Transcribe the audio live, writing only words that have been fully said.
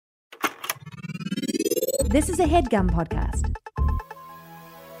This is a HeadGum podcast.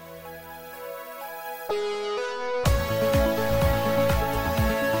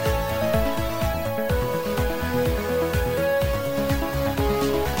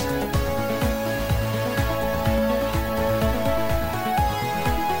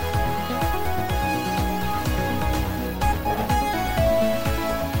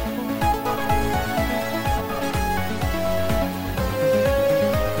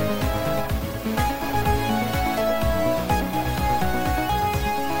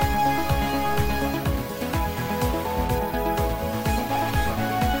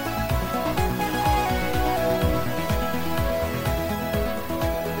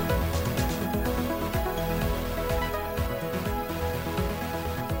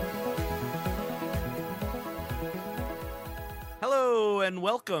 And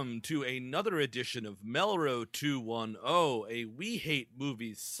welcome to another edition of MELR0210, a We Hate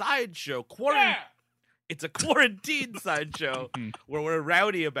Movies sideshow. It's a quarantine sideshow where we're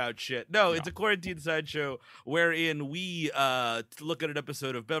rowdy about shit. No, it's a quarantine sideshow wherein we look at an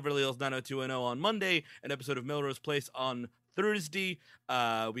episode of Beverly Hills 90210 on Monday, an episode of Melrose Place on Thursday.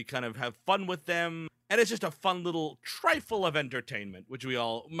 We kind of have fun with them. And it's just a fun little trifle of entertainment, which we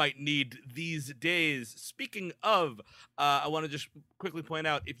all might need these days. Speaking of, I want to just quickly point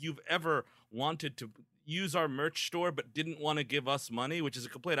out, if you've ever wanted to use our merch store but didn't want to give us money, which is a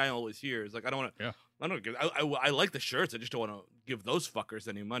complaint I always hear, is like, I don't want to. Yeah. I like the shirts. I just don't want to give those fuckers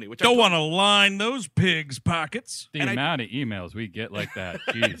any money. Which don't want to line those pigs' pockets. The amount of emails we get like that,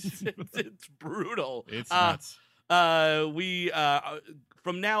 jeez, it's brutal. It's nuts.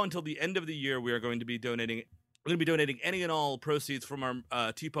 From now until the end of the year, we are going to be donating. We're going to be donating any and all proceeds from our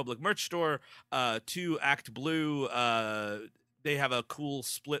TeePublic merch store to Act Blue. They have a cool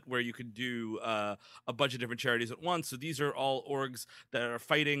split where you can do a bunch of different charities at once. So these are all orgs that are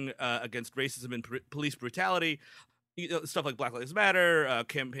fighting against racism and police brutality. Stuff like Black Lives Matter,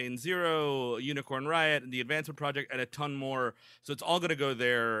 Campaign Zero, Unicorn Riot, and the Advancement Project, and a ton more. So it's all going to go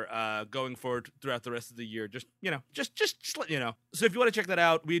there going forward throughout the rest of the year. Just let you know. So if you want to check that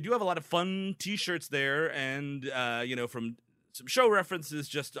out, we do have a lot of fun T-shirts there, and from some show references,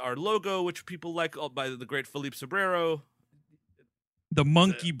 just our logo, which people like, by the great Philippe Sobrero. The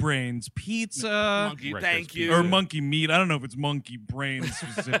Monkey Brains Pizza. Thank you. Or Monkey Meat. I don't know if it's Monkey Brains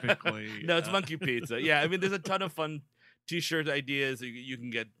specifically. No, it's Monkey Pizza. Yeah, I mean, there's a ton of fun T-shirt ideas. You can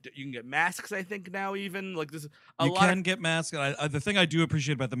get masks, I think, now even. Like this, you can get masks. The thing I do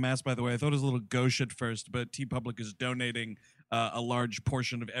appreciate about the mask, by the way, I thought it was a little gauche at first, but TeePublic is donating a large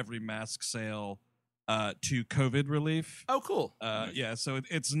portion of every mask sale to COVID relief. Oh, cool. Yeah, so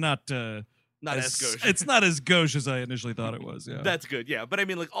it's not... Not as gauche. It's not as gauche as I initially thought it was. Yeah, that's good. Yeah, but I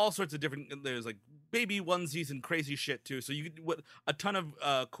mean, like all sorts of different. There's like baby onesies and crazy shit too. So you can a ton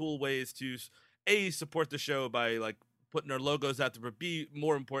of cool ways to support the show by like putting our logos out there, but B,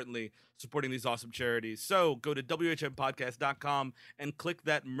 more importantly, supporting these awesome charities. So go to whmpodcast.com and click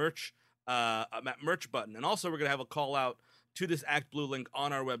that merch button. And also, we're gonna have a call out to this Act Blue link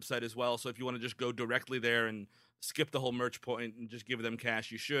on our website as well. So if you want to just go directly there and skip the whole merch point and just give them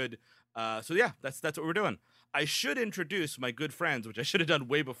cash, you should. So yeah, that's what we're doing. I should introduce my good friends, which I should have done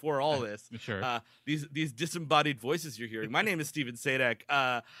way before all this. Sure. These disembodied voices you're hearing. My name is Steven Sadek.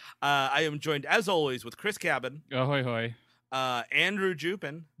 I am joined, as always, with Chris Cabin. Ahoy, hoy. Andrew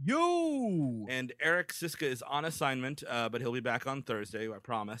Jupin. Yo! And Eric Siska is on assignment, but he'll be back on Thursday. I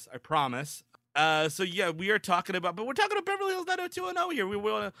promise. So yeah, we're talking about Beverly Hills 90210 here. We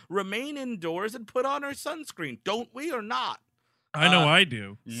want to remain indoors and put on our sunscreen, don't we, or not? I know I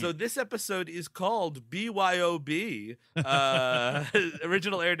do. So this episode is called B.Y.O.B.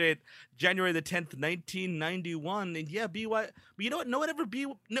 Original air date January the 10th, 1991. And yeah, B.Y. But you know what? No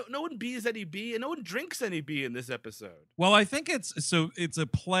one B's any B, and no one drinks any B in this episode. Well, I think it's a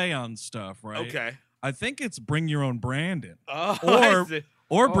play on stuff, right? Okay. I think it's bring your own Brandon. Oh,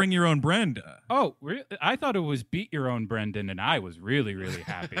 Or bring your own Brenda. Oh, really? I thought it was beat your own Brendan, and I was really, really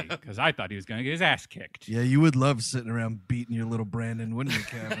happy because I thought he was going to get his ass kicked. Yeah, you would love sitting around beating your little Brandon, wouldn't you,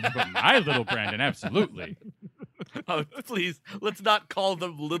 Kevin? But my little Brandon, absolutely. Oh, please, let's not call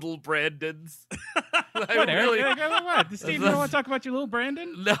them little Brandons. What, Steve, you don't want to talk about your little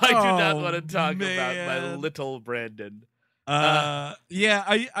Brandon? No, I do not want to talk about my little Brandon.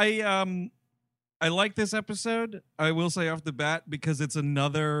 I like this episode, I will say off the bat, because it's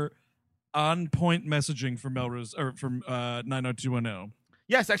another on-point messaging from Melrose or from 90210.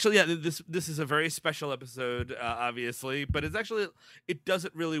 Yes, actually, yeah. This is a very special episode, obviously, but it does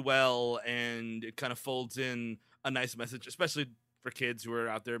it really well, and it kind of folds in a nice message, especially for kids who are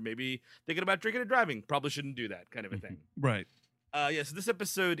out there maybe thinking about drinking and driving. Probably shouldn't do that, kind of a thing. Right. So this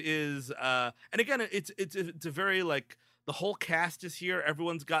episode is, and again, it's a very like the whole cast is here.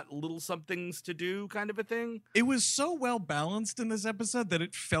 Everyone's got little somethings to do, kind of a thing. It was so well balanced in this episode that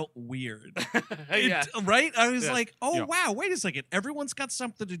it felt weird. Yeah. Right? I was Yeah. like, oh, Yeah. wow, wait a second. Everyone's got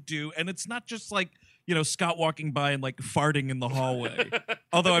something to do. And it's not just like, Scott walking by and like farting in the hallway.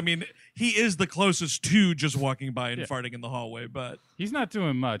 Although, I mean, he is the closest to just walking by and Yeah. farting in the hallway. But He's not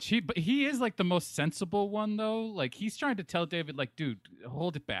doing much. But he is like the most sensible one though. Like he's trying to tell David, like, dude,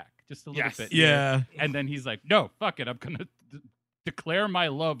 hold it back just a little Yes. bit. yeah. And then he's like, no, fuck it. I'm gonna declare my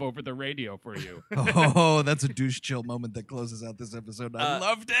love over the radio for you. Oh, that's a douche chill moment that closes out this episode. I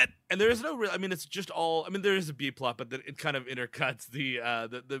loved it. And there is no real. I mean, it's just all. I mean, there is a B plot, but it kind of intercuts.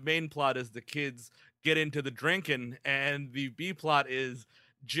 The main plot is the kids get into the drinking, and the B plot is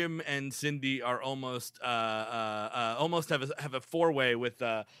Jim and Cindy are almost have a four-way with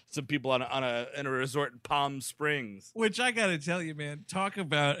some people in a resort in Palm Springs. Which I gotta tell you, man, talk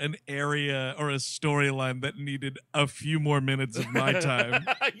about an area or a storyline that needed a few more minutes of my time.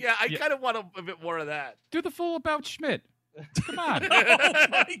 Yeah, I kind of want a bit more of that. Do the full about Schmidt. Come on. Oh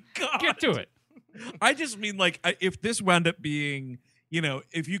my god! Get to it. I just mean, like, if this wound up being,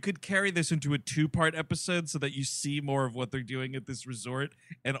 if you could carry this into a 2-part episode so that you see more of what they're doing at this resort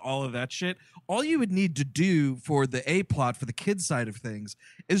and all of that shit, all you would need to do for the A plot, for the kids side of things,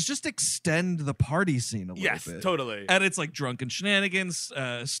 is just extend the party scene a little Yes, bit. totally. And it's like drunken shenanigans.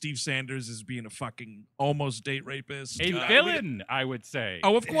 Steve Sanders is being a fucking almost date rapist. A villain, I would say.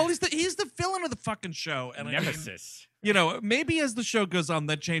 Oh, of course, he's the villain of the fucking show. And I mean, Nemesis. maybe as the show goes on,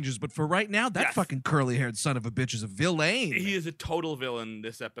 that changes. But for right now, that Yes. fucking curly-haired son of a bitch is a villain. He is a total villain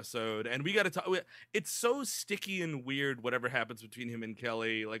this episode, and we got to talk. It's so sticky and weird. Whatever happens between him and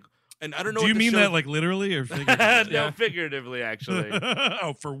Kelly, like, and I don't know. Do what you the mean show- that like literally or figuratively? No, figuratively, actually.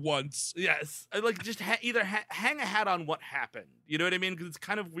 Oh, for once. Yes, like just either hang a hat on what happened. You know what I mean? Because it's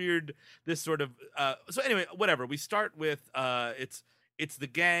kind of weird. This sort of. So anyway, whatever. We start with it's the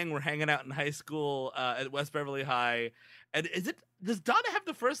gang. We're hanging out in high school at West Beverly High, and does Donna have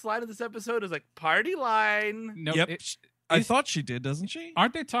the first line of this episode? Is like party line. No, Yep. it- I is- thought she did, doesn't she?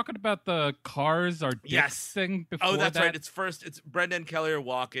 aren't they talking about the cars or dicks Yes. thing before Oh, that's that? right. It's Brenda and Kelly are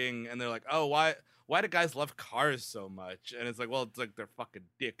walking, and they're like, "Oh, why do guys love cars so much?" And it's like, well, it's like their fucking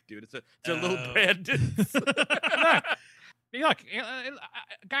dick, dude. It's a little Oh. Brandon's. Look,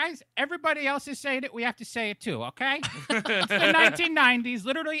 guys, everybody else is saying it. We have to say it too, okay? It's the 1990s.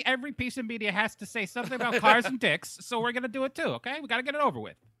 Literally every piece of media has to say something about cars and dicks, so we're going to do it too, okay? We got to get it over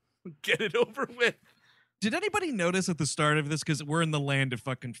with. Get it over with. Did anybody notice at the start of this, because we're in the land of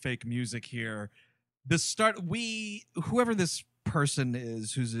fucking fake music here, whoever this person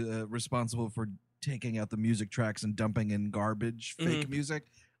is who's responsible for taking out the music tracks and dumping in garbage fake music,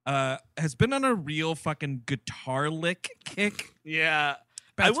 has been on a real fucking guitar lick kick Yeah.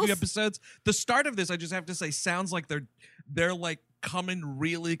 past will few s- episodes. The start of this, I just have to say, sounds like they're like coming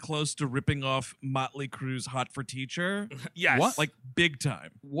really close to ripping off Motley Crue's "Hot for Teacher," Yes. What? like big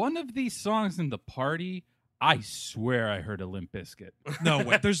time. One of these songs in the party, I swear I heard a Limp Bizkit. No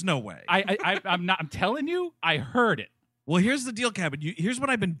way. There's no way. I'm telling you, I heard it. Well, here's the deal, Cabin. Here's what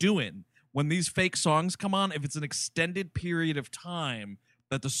I've been doing when these fake songs come on. If it's an extended period of time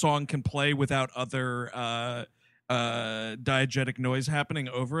that the song can play without other diegetic noise happening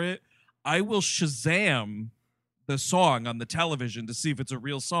over it, I will Shazam the song on the television to see if it's a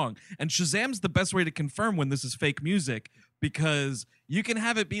real song. And Shazam's the best way to confirm when this is fake music, because you can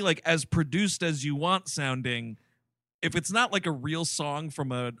have it be like as produced as you want sounding. If it's not like a real song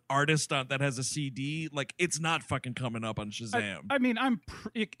from an artist that has a CD, like it's not fucking coming up on Shazam. I mean,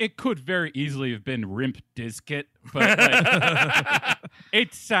 it could very easily have been Rimp Bizkit, but like,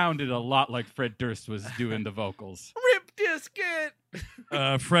 it sounded a lot like Fred Durst was doing the vocals. Rip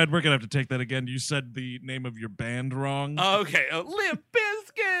Disket. Fred, we're gonna have to take that again. You said the name of your band wrong. Okay. Limp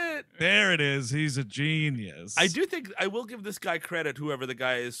Bizkit. There it is. He's a genius. I do think I will give this guy credit, whoever the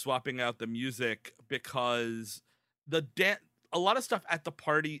guy is swapping out the music, because a lot of stuff at the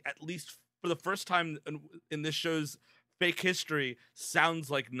party, at least for the first time in this show's fake history, sounds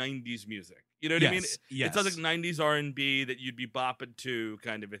like 90s music. You know what I mean? Yes. It sounds like 90s R&B that you'd be bopping to,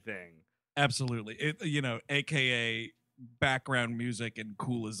 kind of a thing. Absolutely. AKA background music and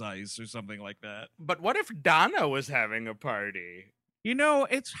Cool as Ice or something like that. But what if Donna was having a party?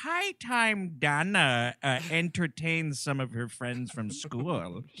 It's high time Donna entertains some of her friends from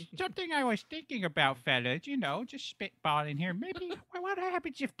school. Something I was thinking about, fellas, just spitballing here. Maybe, what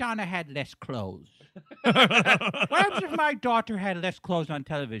happens if Donna had less clothes? What happens if my daughter had less clothes on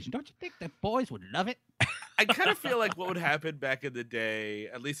television? Don't you think the boys would love it? I kind of feel like what would happen back in the day,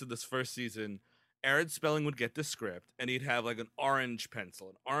 at least in this first season, Aaron Spelling would get the script, and he'd have like an orange pencil.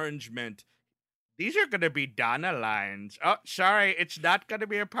 An orange meant these are going to be Donna lines. Oh, sorry, it's not going to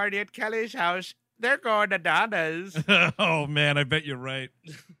be a party at Kelly's house. They're going to Donna's. Oh man, I bet you're right.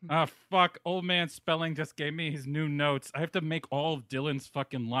 Oh, fuck. Old man Spelling just gave me his new notes. I have to make all of Dylan's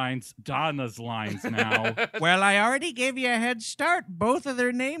fucking lines Donna's lines now. Well, I already gave you a head start. Both of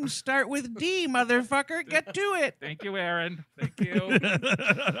their names start with D, motherfucker. Get to it. Thank you, Aaron. Thank you.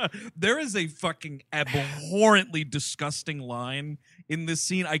 There is a fucking abhorrently disgusting line in this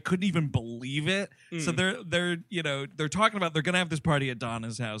scene. I couldn't even believe it. So they're talking about they're gonna have this party at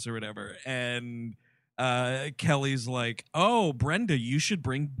Donna's house or whatever, and Kelly's like, "Oh, Brenda, you should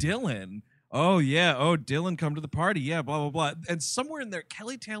bring Dylan." Oh yeah, oh Dylan, come to the party. Yeah, blah blah blah. And somewhere in there,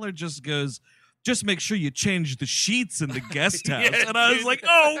 Kelly Taylor just goes, "Just make sure you change the sheets in the guest house." Yeah, and I was like,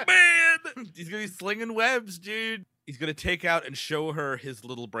 "Oh man!" He's gonna be slinging webs, dude. He's gonna take out and show her his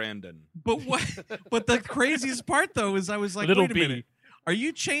little Brandon. But what? But the craziest part though is I was like, Little "Wait a B. minute." Are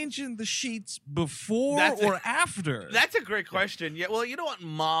you changing the sheets before That's or after? That's a great question. Yeah, well, you don't want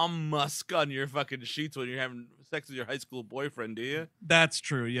Mom Musk on your fucking sheets when you're having sex with your high school boyfriend, do you? That's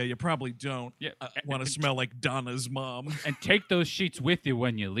true. Yeah, you probably don't Yeah, want to smell like Donna's mom. and take those sheets with you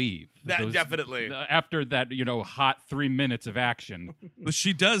when you leave. Definitely. After that, hot 3 minutes of action. But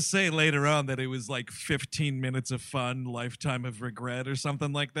she does say later on that it was like 15 minutes of fun, lifetime of regret, or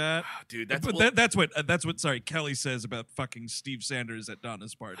something like that. Dude, that's But that's what sorry, Kelly says about fucking Steve Sanders at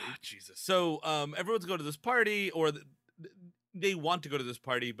Donna's party. Jesus. So everyone's going to this party, or they want to go to this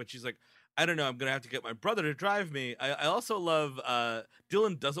party, but she's like, I don't know, I'm gonna have to get my brother to drive me. I also love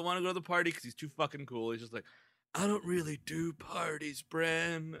Dylan doesn't want to go to the party because he's too fucking cool. He's just like, I don't really do parties,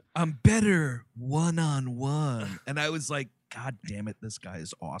 Bren. I'm better one-on-one. And I was like, God damn it, this guy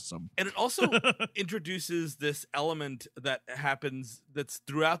is awesome. And it also introduces this element that happens that's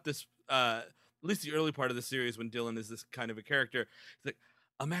throughout this at least the early part of the series when Dylan is this kind of a character. He's like,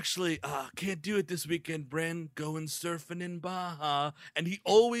 I'm actually can't do it this weekend, Bren. Going surfing in Baja. And he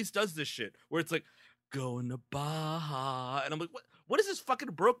always does this shit where it's like, going to Baja. And I'm like, what is this fucking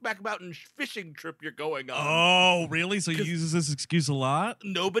Brokeback Mountain fishing trip you're going on? Oh, really? So he uses this excuse a lot?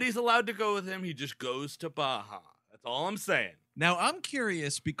 Nobody's allowed to go with him. He just goes to Baja. That's all I'm saying. Now, I'm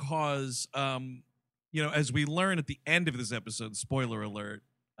curious because, as we learn at the end of this episode, spoiler alert,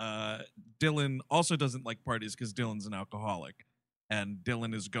 Dylan also doesn't like parties because Dylan's an alcoholic. And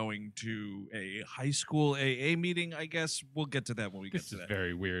Dylan is going to a high school AA meeting, I guess. We'll get to that when we get to that. This is a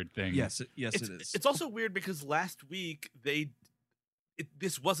very weird thing. Yes, it is. It's also weird because last week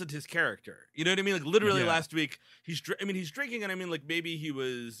this wasn't his character. You know what I mean? Like literally last week he's drinking, and I mean like maybe he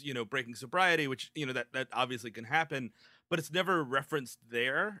was breaking sobriety, which that obviously can happen, but it's never referenced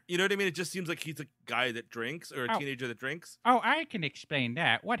there. You know what I mean? It just seems like he's a guy that drinks or a teenager that drinks. Oh, I can explain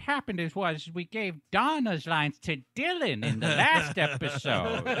that. What happened was we gave Donna's lines to Dylan in the last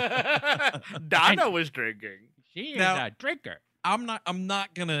episode. Donna was drinking. She is Now- a drinker. I'm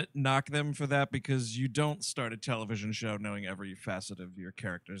not gonna knock them for that because you don't start a television show knowing every facet of your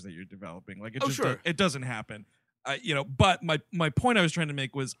characters that you're developing. Like it it doesn't happen. But my point I was trying to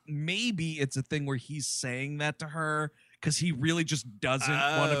make was maybe it's a thing where he's saying that to her because he really just doesn't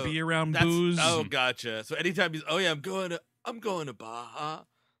want to be around booze. Oh, gotcha. So anytime he's, I'm going to Baja.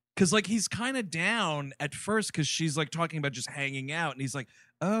 Because like he's kind of down at first because she's like talking about just hanging out, and he's like,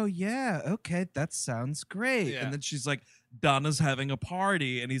 "Oh yeah, okay, that sounds great." Yeah. And then she's like, "Donna's having a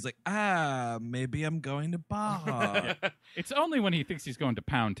party," and he's like, maybe I'm going to Baja. It's only when he thinks he's going to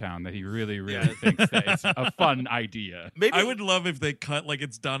Pound Town that he really, really thinks that it's a fun idea. Maybe I would love if they cut like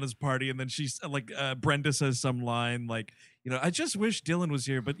it's Donna's party, and then she's like, Brenda says some line like, I just wish Dylan was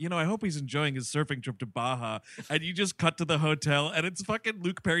here, but I hope he's enjoying his surfing trip to Baja. And you just cut to the hotel, and it's fucking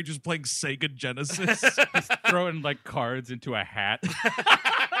Luke Perry just playing Sega Genesis. He's throwing like cards into a hat.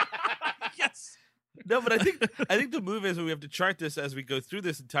 Yes. No, but I think the move is, and we have to chart this as we go through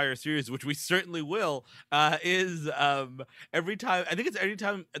this entire series, which we certainly will, is every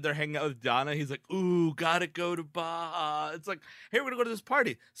time they're hanging out with Donna, he's like, ooh, gotta go to Baja. It's like, hey, we're gonna go to this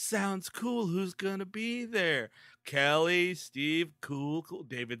party. Sounds cool. Who's gonna be there? Kelly, Steve, cool.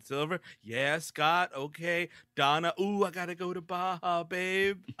 David Silver, yeah, Scott, okay. Donna, ooh, I gotta go to Baja,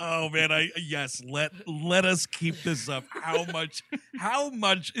 babe. Oh man, let us keep this up. How much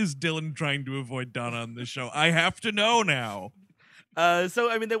is Dylan trying to avoid Donna on this show? I have to know now.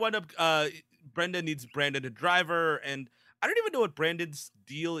 So I mean, they wind up. Brenda needs Brandon to drive her, and I don't even know what Brandon's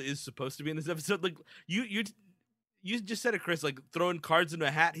deal is supposed to be in this episode. Like you just said it, Chris. Like throwing cards into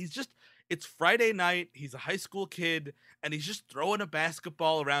a hat. It's Friday night. He's a high school kid, and he's just throwing a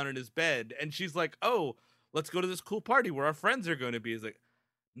basketball around in his bed. And she's like, "Oh, let's go to this cool party where our friends are going to be." He's like,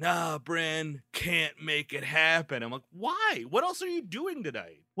 nah, Bran, can't make it happen. I'm like, why? What else are you doing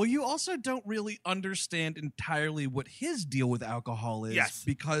tonight? Well, you also don't really understand entirely what his deal with alcohol is. Yes.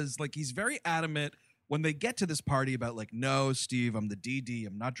 Because, like, he's very adamant when they get to this party about, like, no, Steve, I'm the DD,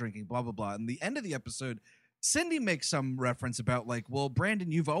 I'm not drinking, blah, blah, blah. And the end of the episode, Cindy makes some reference about, like, well,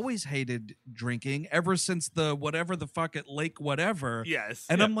 Brandon, you've always hated drinking ever since the whatever the fuck at Lake whatever. Yes.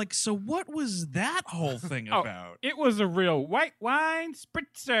 And I'm like, so what was that whole thing Oh, about? It was a real white wine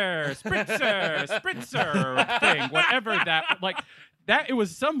spritzer thing, whatever that, like, that, it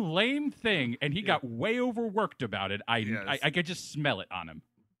was some lame thing, and he got way overworked about it. I could just smell it on him.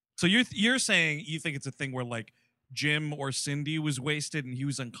 So you're saying you think it's a thing where, like, Jim or Cindy was wasted and he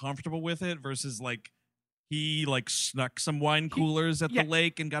was uncomfortable with it versus, like, he, like, snuck some wine coolers at the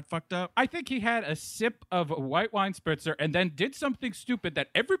lake and got fucked up? I think he had a sip of a white wine spritzer and then did something stupid that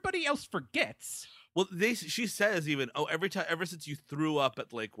everybody else forgets. Well, she says even, ever since you threw up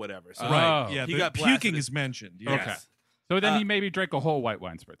at Lake whatever. So Right. Oh. Yeah. He The got puking blasted. is mentioned. Yeah. Yes. Okay. So then he maybe drank a whole white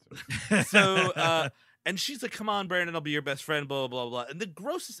wine spritzer. So, and she's like, come on, Brandon, I'll be your best friend, blah, blah, blah. And the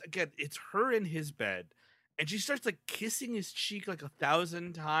grossest, again, it's her in his bed. And she starts, like, kissing his cheek, like,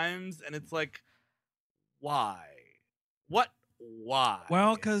 1,000 times. And it's like, why? Why?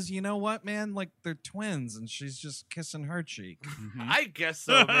 Well, because you know what, man? Like, they're twins and she's just kissing her cheek. I guess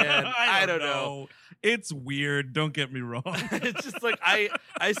so, man. I don't know. It's weird. Don't get me wrong. It's just like, I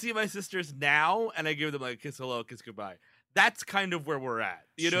see my sisters now, and I give them, like, kiss hello, kiss goodbye. That's kind of where we're at.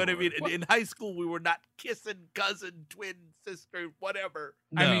 You know what I mean? In high school, we were not kissing cousin, twin, sister, whatever.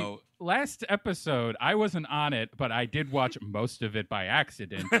 No. I mean, last episode, I wasn't on it, but I did watch most of it by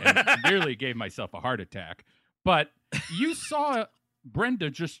accident and nearly gave myself a heart attack. But you saw Brenda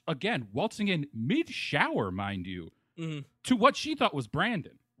just, again, waltzing in mid-shower, mind you, to what she thought was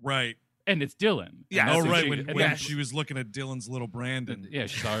Brandon. Right. And it's Dylan. Yeah. Oh, so right. she- When and then- she was looking at Dylan's little Brandon. Yeah,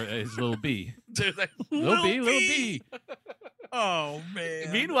 she saw his little B. There's like, Little B. Oh,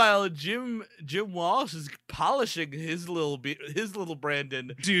 man. Meanwhile, Jim Walsh is polishing his little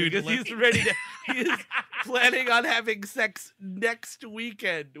Brandon, Dude, because he's ready to. He is planning on having sex next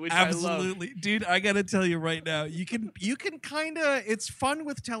weekend, which I love. Absolutely. Dude, I gotta tell you right now, you can kind of, it's fun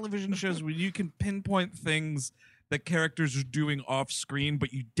with television shows when you can pinpoint things that characters are doing off screen,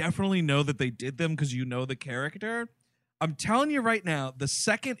 but you definitely know that they did them because you know the character. I'm telling you right now, the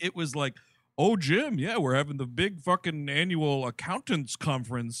second it was like, oh, Jim, yeah, we're having the big fucking annual accountants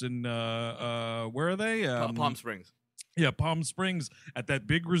conference in where are they? Palm Springs. Yeah, Palm Springs at that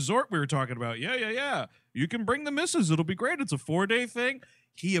big resort we were talking about. Yeah. You can bring the missus. It'll be great. It's a 4-day thing.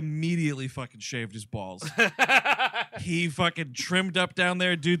 He immediately fucking shaved his balls. He fucking trimmed up down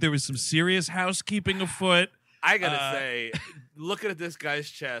there, dude. There was some serious housekeeping afoot. I gotta say, looking at this guy's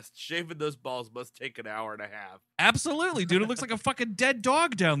chest, shaving those balls must take an hour and a half. Absolutely, dude. It looks like a fucking dead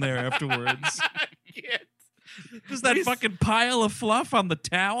dog down there afterwards. Just that fucking pile of fluff on the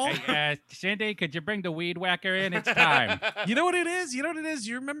towel. Hey, Cindy, could you bring the weed whacker in? It's time. You know what it is?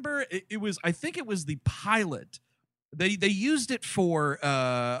 You remember it was, I think it was the pilot. They used it for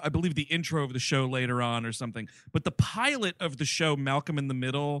I believe the intro of the show later on or something. But the pilot of the show, Malcolm in the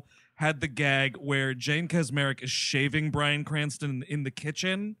Middle, had the gag where Jane Kasmerick is shaving Bryan Cranston in the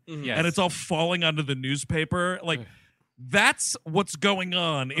kitchen, Yes. and it's all falling onto the newspaper. Like, that's what's going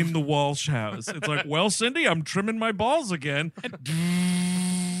on in the Walsh house. It's like, well, Cindy, I'm trimming my balls again.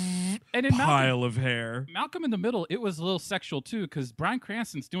 And in Pile of hair. Malcolm in the Middle, it was a little sexual too, because Bryan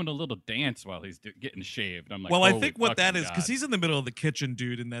Cranston's doing a little dance while he's getting shaved. I'm like, Well, I holy think what that fucking is, because God. he's in the middle of the kitchen,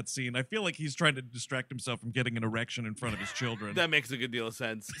 dude, in that scene. I feel like he's trying to distract himself from getting an erection in front of his children. That makes a good deal of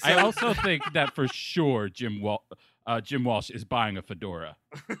sense. I also think that for sure Jim Walsh is buying a fedora.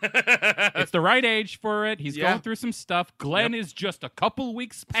 It's the right age for it. He's going through some stuff. Glenn is just a couple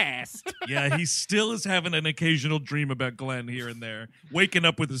weeks past. Yeah, he still is having an occasional dream about Glenn here and there, waking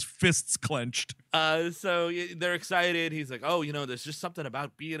up with his fists clenched. So they're excited. He's like, oh, there's just something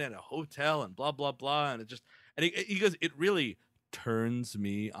about being at a hotel and blah, blah, blah. And he goes, it really turns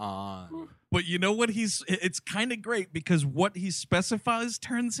me on. But you know what it's kind of great because what he specifies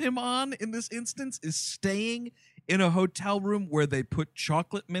turns him on in this instance is staying in a hotel room where they put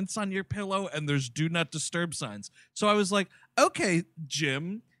chocolate mints on your pillow and there's do not disturb signs. So I was like, okay,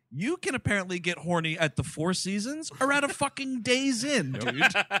 Jim, you can apparently get horny at the Four Seasons or at a fucking Days Inn, dude.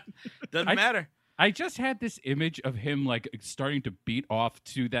 Doesn't matter. I just had this image of him like starting to beat off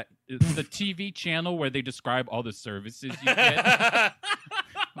to the TV channel where they describe all the services you get.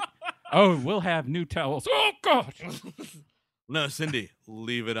 Oh, we'll have new towels. Oh, God. No, Cindy,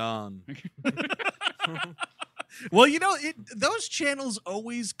 leave it on. Well, those channels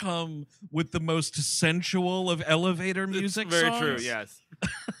always come with the most sensual of elevator music Very songs. true, yes.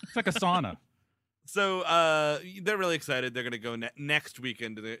 It's like a sauna. So they're really excited. They're gonna go next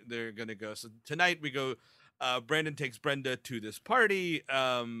weekend. They're gonna go. So tonight we go. Brandon takes Brenda to this party.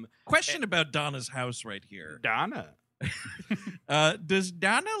 Question about Donna's house right here. Donna. Does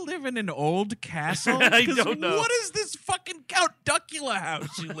Donna live in an old castle? I 'Cause don't know. What is this fucking Count Duckula house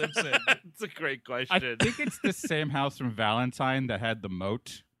she lives in? It's a great I question. think it's the same house from Valentine that had the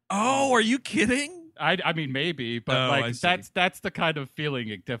moat. Oh, are you kidding? I mean, maybe, but Oh, I like see. that's the kind of feeling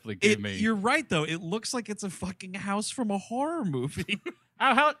it definitely gave me. You're right, though. It looks like it's a fucking house from a horror movie.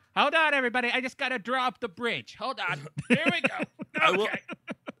 Oh, hold on, everybody. I just got to draw up the bridge. Hold on. Here we go. Okay.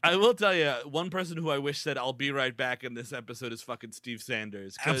 I will tell you, one person who I wish said "I'll be right back" in this episode is fucking Steve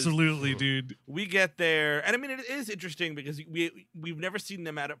Sanders. 'Cause Absolutely, dude. We get there, and I mean, it is interesting because we've never seen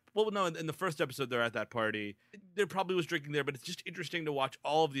them at a. Well, no, in the first episode, they're at that party. There probably was drinking there, but it's just interesting to watch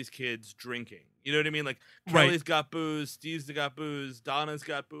all of these kids drinking. You know what I mean? Like Right. Kelly's got booze, Steve's got booze, Donna's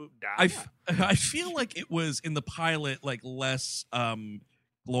got booze. I feel like it was in the pilot like less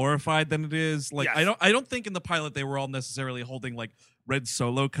glorified than it is. Like Yes. I don't think in the pilot they were all necessarily holding like red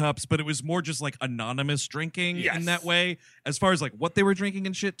Solo cups, but it was more just like anonymous drinking Yes. in that way. As far as like what they were drinking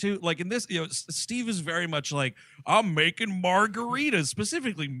and shit too. Like in this, Steve is very much like, I'm making margaritas,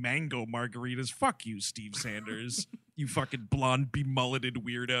 specifically mango margaritas. Fuck you, Steve Sanders. You fucking blonde bemulleted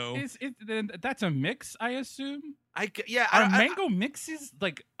weirdo. Then that's a mix, I assume. Yeah. Are mango mixes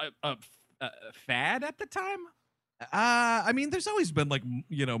like a fad at the time? I mean, there's always been like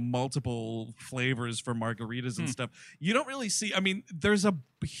multiple flavors for margaritas and stuff. You don't really see. I mean, there's a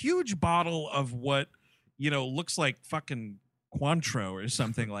huge bottle of what looks like fucking Cointreau or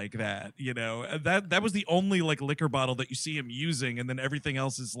something like that. That was the only like liquor bottle that you see him using, and then everything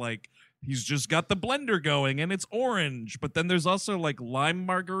else is like he's just got the blender going and it's orange. But then there's also like lime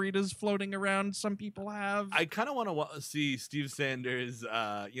margaritas floating around. Some people have. I kind of want to see Steve Sanders,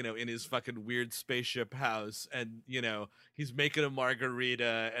 in his fucking weird spaceship house, and he's making a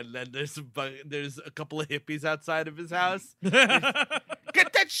margarita, and then there's a couple of hippies outside of his house. Get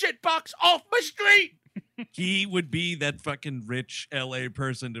that shit box off my street! He would be that fucking rich LA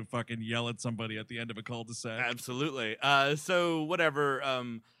person to fucking yell at somebody at the end of a cul-de-sac. Absolutely. So whatever.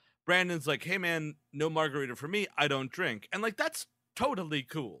 Brandon's like, hey man, no margarita for me. I don't drink, and like that's totally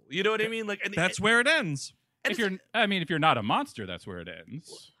cool. You know what I mean? Like, and That's where it ends. and If you're not a monster, that's where it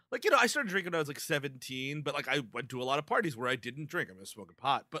ends. like, I started drinking when I was like 17, but like I went to a lot of parties where I didn't drink. I'm just smoking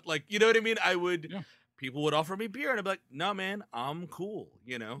pot, but like, you know what I mean? People would offer me beer, and I'd be like, no man, I'm cool.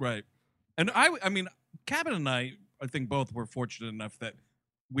 Right. And I mean, Cabin and I think both were fortunate enough that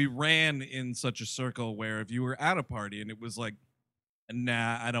we ran in such a circle where if you were at a party and it was like,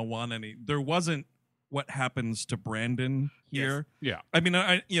 nah, I don't want any. There wasn't what happens to Brandon here. Yeah. I mean,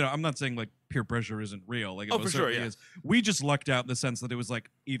 I'm not saying like peer pressure isn't real. Like, it Oh, most for sure, certainly yeah. is. We just lucked out in the sense that it was like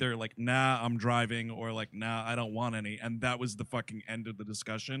either like, nah, I'm driving, or like, nah, I don't want any, and that was the fucking end of the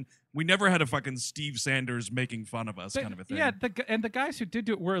discussion. We never had a fucking Steve Sanders making fun of us kind of a thing. Yeah, the guys who did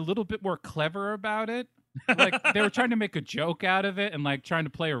do it were a little bit more clever about it. Like they were trying to make a joke out of it and like trying to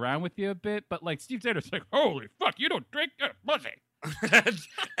play around with you a bit. But like Steve Sanders, like, holy fuck, you don't drink, you're a pussy.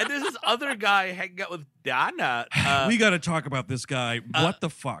 And there's this other guy hanging out with Donna. We got to talk about this guy. What the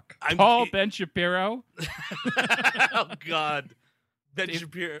fuck? Paul Ben Shapiro. Oh God, Ben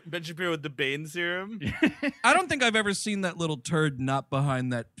Shapiro with the Bane serum. I don't think I've ever seen that little turd not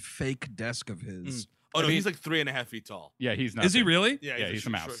behind that fake desk of his. Oh no, he's like 3.5 feet tall. Yeah, he's not. Is he really? Yeah, he's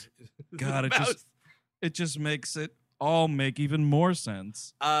a mouse. God, mouse. it just makes it all make even more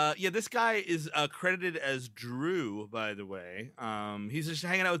sense. This guy is credited as Drew, by the way. He's just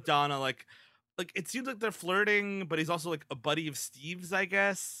hanging out with Donna, like it seems like they're flirting, but he's also like a buddy of Steve's, I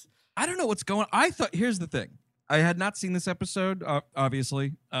guess. I don't know what's going on. Here's the thing. I had not seen this episode,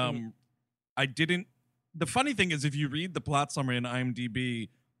 obviously. I didn't. The funny thing is, if you read the plot summary in IMDb,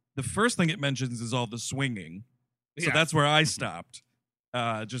 the first thing it mentions is all the swinging. So Yes. that's where I stopped,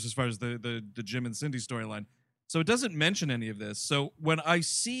 just as far as the Jim and Cindy storyline. So it doesn't mention any of this. So when I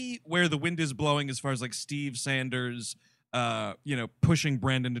see where the wind is blowing as far as like Steve Sanders, pushing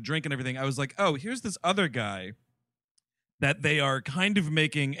Brandon to drink and everything, I was like, oh, here's this other guy that they are kind of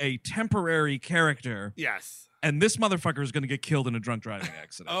making a temporary character. Yes. And this motherfucker is going to get killed in a drunk driving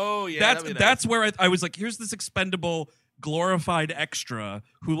accident. Oh yeah, That's where I was like, here's this expendable, glorified extra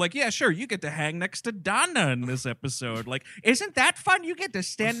who, like, yeah, sure, you get to hang next to Donna in this episode. Like, isn't that fun? You get to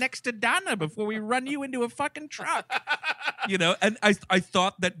stand next to Donna before we run you into a fucking truck. And I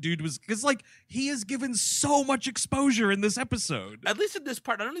thought that dude was, because like he is given so much exposure in this episode. At least in this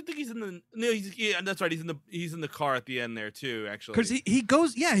part, I don't think he's in the. No, that's right. He's in the car at the end there too. Actually, Because he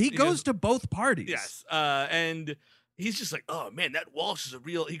goes to both parties. Yes, and he's just like, oh man, that Walsh is a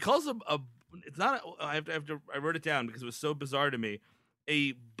real. He calls him a. It's not. I wrote it down because it was so bizarre to me.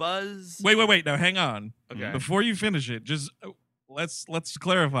 A buzz. Wait. Now hang on. Okay. Before you finish it, just let's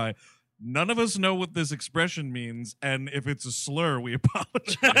clarify. None of us know what this expression means, and if it's a slur, we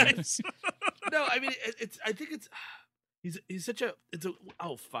apologize. No, I mean it's. I think it's. He's such a. It's a.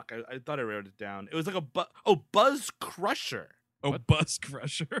 Oh fuck! I thought I wrote it down. It was like a Buzz Crusher. Oh, Buzz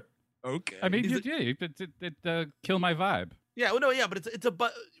Crusher. Okay. I mean, Is it kill my vibe. Yeah, well, no, yeah, but it's a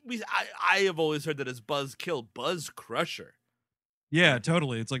buzz. I have always heard that as Buzz Kill, Buzz Crusher. Yeah,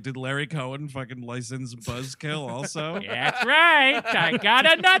 totally. It's like, did Larry Cohen fucking license Buzzkill also? That's right. I got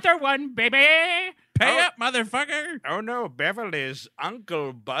another one, baby. Pay up, motherfucker. Oh no, Beverly's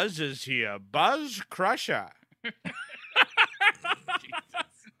Uncle Buzz is here. Buzz Crusher.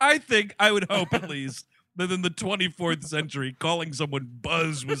 I think, I would hope at least, that in the 24th century, calling someone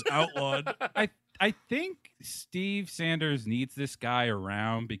Buzz was outlawed. I think Steve Sanders needs this guy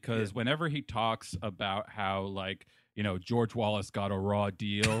around because whenever he talks about how, like, you know, George Wallace got a raw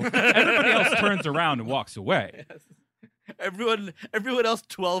deal, everybody else turns around and walks away. Yes. Everyone else,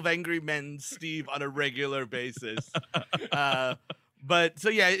 12 Angry Men Steve on a regular basis. But so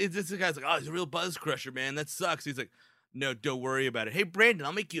yeah, this guy's like, oh, he's a real Buzz Crusher, man. That sucks. He's like, no, don't worry about it. Hey, Brandon,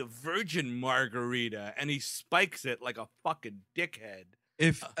 I'll make you a virgin margarita. And he spikes it like a fucking dickhead.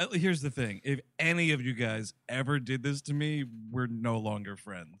 If here's the thing, if any of you guys ever did this to me, we're no longer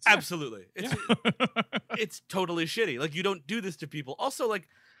friends. Absolutely. It's totally shitty. Like, you don't do this to people. Also, like,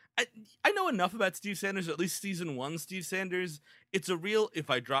 I know enough about Steve Sanders, at least season 1 Steve Sanders. It's a real,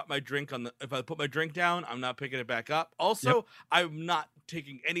 if I put my drink down, I'm not picking it back up. Also, I'm not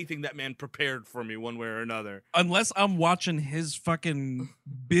taking anything that man prepared for me one way or another. Unless I'm watching his fucking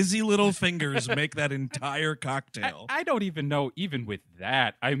busy little fingers make that entire cocktail. I don't even know, even with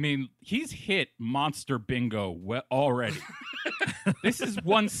that. I mean, he's hit monster bingo already. This is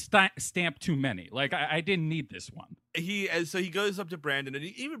one stamp too many. Like, I didn't need this one. So he goes up to Brandon, and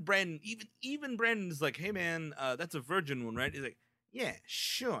even Brandon's like, hey man, that's a virgin one, right? He's like, yeah,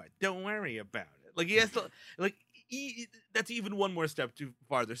 sure, don't worry about it. Like, he has to, like, that's even one more step too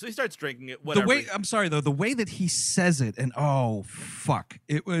farther. So he starts drinking it. Whatever. I'm sorry though, the way that he says it, and oh fuck,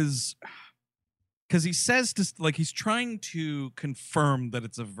 it was because he says to, like, he's trying to confirm that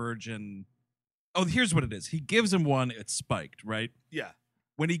it's a virgin. Oh, here's what it is. He gives him one, it's spiked, right? Yeah.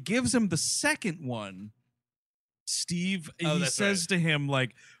 When he gives him the second one, Steve, he says to him,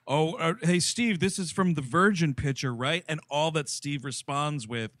 like, oh, hey, Steve, this is from the virgin pitcher, right? And all that Steve responds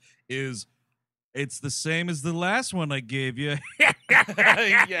with is, it's the same as the last one I gave you.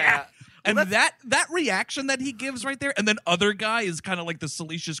 Yeah. And that reaction that he gives right there, and then other guy is kind of like the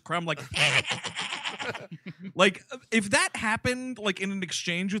Salacious Crumb, like, like, if that happened, like, in an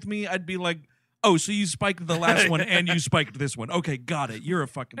exchange with me, I'd be like, oh, so you spiked the last one and you spiked this one. Okay, got it. You're a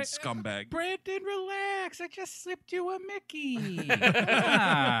fucking scumbag. Brandon, relax. I just slipped you a Mickey. Come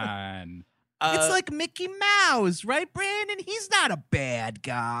on. It's like Mickey Mouse, right, Brandon? He's not a bad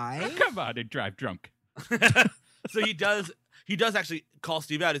guy. Come on and drive drunk. So he does actually call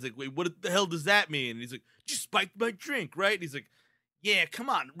Steve out. He's like, wait, what the hell does that mean? And he's like, you spiked my drink, right? And he's like, yeah,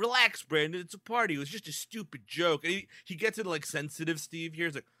 come on, relax, Brandon. It's a party. It was just a stupid joke. And he gets into, like, sensitive Steve here.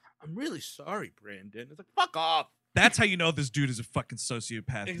 He's like, I'm really sorry, Brandon. It's like, fuck off. That's how you know this dude is a fucking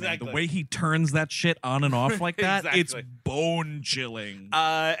sociopath. Exactly. Man. The way he turns that shit on and off like that, Exactly. It's bone chilling.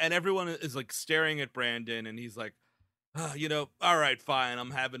 And everyone is, like, staring at Brandon, and he's like, you know, all right, fine, I'm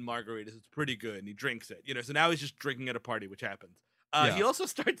having margaritas. It's pretty good. And he drinks it. You know, so now he's just drinking at a party, which happens. He also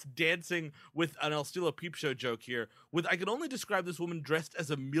starts dancing with, and I'll steal a Peep Show joke here, with, I can only describe this woman dressed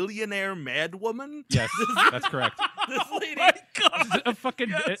as a millionaire mad woman. Yes, that's correct. This lady. Oh my God. A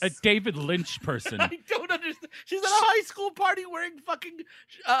fucking a David Lynch person. I don't understand. She's at a high school party wearing fucking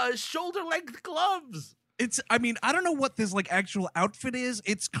shoulder-length gloves. I mean, I don't know what this, like, actual outfit is.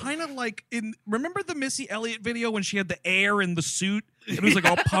 It's kind of like remember the Missy Elliott video when she had the air in the suit? It was like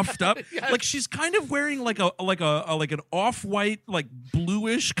all puffed up. Yes. Like, she's kind of wearing like an off-white, like,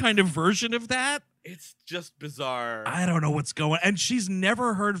 bluish kind of version of that. It's just bizarre. I don't know what's going on. And she's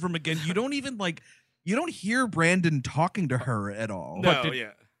never heard from again. You don't even, like, you don't hear Brandon talking to her at all. No, But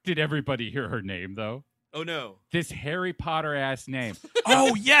yeah. Did everybody hear her name, though? Oh, no. This Harry Potter ass name.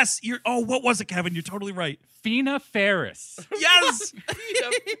 Oh, yes. What was it, Kevin? You're totally right. Fina Ferris. Yes.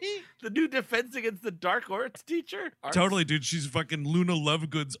 The new Defense Against the Dark Arts teacher. Totally, dude. She's fucking Luna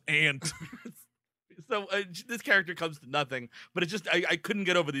Lovegood's aunt. So this character comes to nothing, but it's just, I couldn't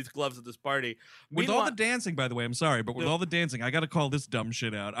get over these gloves at this party. With all the dancing, by the way, I'm sorry, but with all the dancing, I got to call this dumb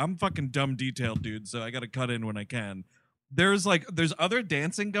shit out. I'm fucking dumb detailed, dude, so I got to cut in when I can. there's other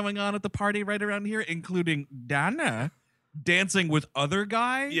dancing going on at the party right around here, including Dana dancing with other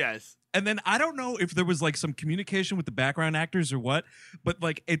guy. Yes. And then I don't know if there was like some communication with the background actors or what, but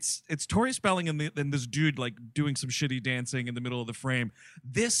like it's Tori Spelling and this dude like doing some shitty dancing in the middle of the frame.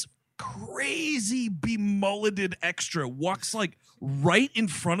 This crazy bemulleted extra walks like right in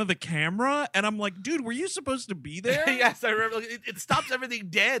front of the camera, and I'm like, dude, were you supposed to be there? Yes, I remember. Like, it stops everything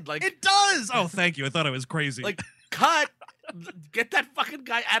dead. Like It does. Oh, thank you. I thought I was crazy. like cut. Get that fucking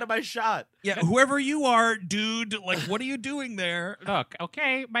guy out of my shot. yeah, whoever you are, dude, like, what are you doing there? Look,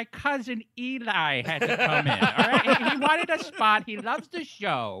 okay, my cousin Eli had to come in. All right, he wanted a spot. He loves the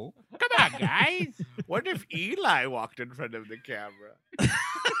show. Come on, guys. What if Eli walked in front of the camera?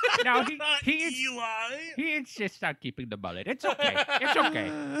 No, Not he Eli. he insists on keeping the mullet. It's okay. It's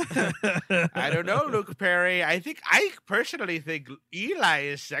okay. I don't know, Luke Perry. I personally think Eli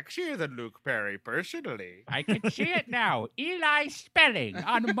is sexier than Luke Perry, personally. I can see it now. Eli Spelling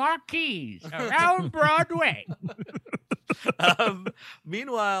on marquees around Broadway.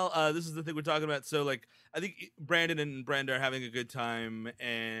 Meanwhile, this is the thing we're talking about. So, like, I think Brandon and Brenda are having a good time,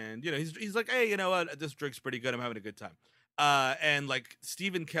 and you know, he's like, hey, you know what? This drink's pretty good. I'm having a good time. And like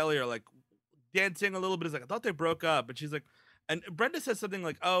Steve and Kelly are like dancing a little bit. He's like, I thought they broke up, and she's like, and Brenda says something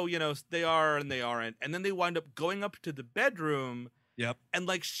like, oh, you know, they are and they aren't, and then they wind up going up to the bedroom. Yep. And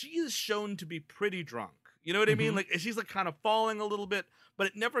like she is shown to be pretty drunk. You know what I mean? Like she's like kind of falling a little bit,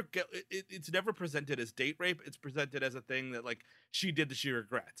 but it's never presented as date rape. It's presented as a thing that like she did that she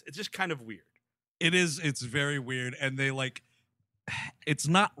regrets. It's just kind of weird. It is. It's very weird, and they like. It's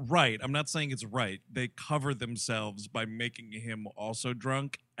not right. I'm not saying it's right. They cover themselves by making him also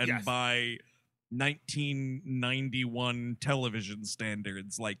drunk, and Yes. by 1991 television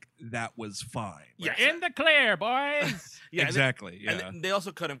standards, like that was fine. Like, Yes. In the clear, boys. Yeah, exactly. And Yeah. they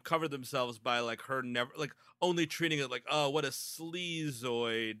also kind of cover themselves by like her never like only treating it like, oh, what a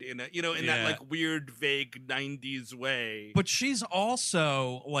sleazoid in a in that Yeah. like weird vague 90s way. But she's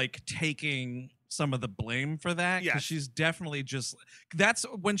also like taking some of the blame for that, because Yes. she's definitely just, that's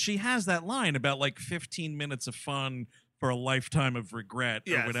when she has that line about like 15 minutes of fun for a lifetime of regret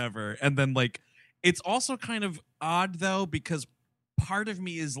or Yes. whatever. And then like it's also kind of odd though, because part of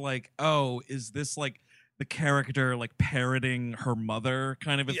me is like, oh, is this like the character like parroting her mother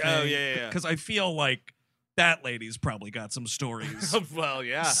kind of a thing? Oh, yeah. Because I feel like that lady's probably got some stories Well,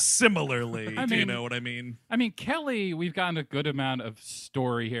 yeah. similarly. I Do you mean- know what I mean? I mean, Kelly, we've gotten a good amount of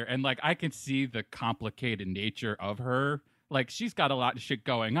story here, and like I can see the complicated nature of her. Like she's got a lot of shit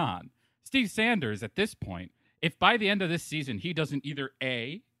going on. Steve Sanders, at this point, if by the end of this season he doesn't either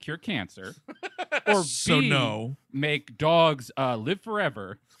A, cure cancer, or So B, no. make dogs live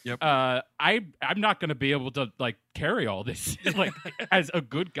forever. Yep. I'm not going to be able to like carry all this like as a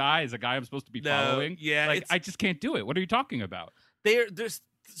good guy, as a guy I'm supposed to be No, following. yeah, like it's- I just can't do it. What are you talking about? There's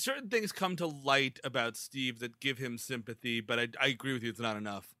certain things come to light about Steve that give him sympathy, but I agree with you, it's not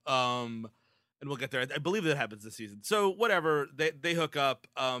enough. And we'll get there. I believe that happens this season. So whatever, they hook up.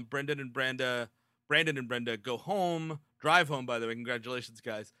 Brandon and Brenda go home, drive home. By the way, congratulations,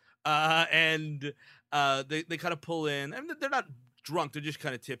 guys. And they kind of pull in, and they're not drunk; they're just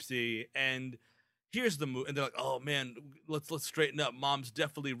kind of tipsy. And here's the move, and they're like, "Oh man, let's straighten up. Mom's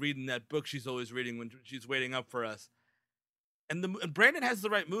definitely reading that book she's always reading when she's waiting up for us." And Brandon has the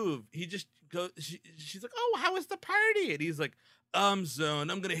right move. He just goes. She's like, "Oh, how was the party?" And he's like, zone.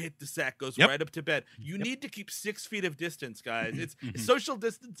 I'm gonna hit the sack." Goes Yep. right up to bed. You need to keep 6 feet of distance, guys. It's social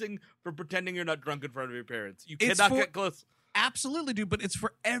distancing for pretending you're not drunk in front of your parents. You It's cannot for- get close. Absolutely, dude. But it's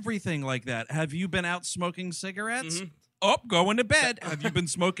for everything like that. Have you been out smoking cigarettes? Mhm. Up, going to bed. Have you been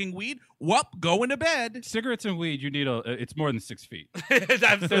smoking weed? Whoop, going to bed. Cigarettes and weed, you need it's more than 6 feet. It's There's a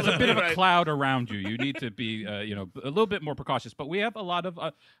absolutely bit of a right. cloud around you. You need to be, a little bit more precautious. But we have a lot of,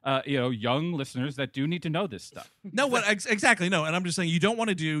 young listeners that do need to know this stuff. No, what exactly? No, and I'm just saying you don't want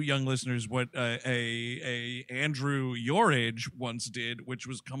to do, young listeners, what a Andrew your age once did, which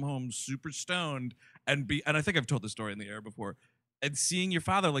was come home super stoned and I think I've told this story in the air before, and seeing your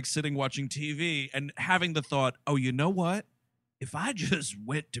father like sitting watching TV and having the thought, oh, you know what? If I just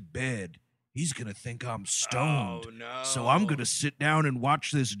went to bed, he's gonna think I'm stoned. Oh no! So I'm gonna sit down and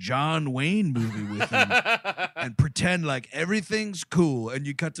watch this John Wayne movie with him and pretend like everything's cool. And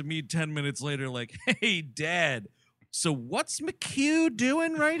you cut to me 10 minutes later, like, hey, Dad. So what's McHugh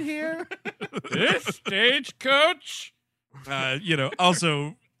doing right here? This stagecoach.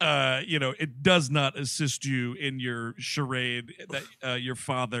 Also, it does not assist you in your charade that your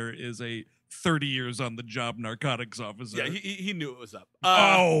father is a 30 years on the job narcotics officer. Yeah, he knew it was up.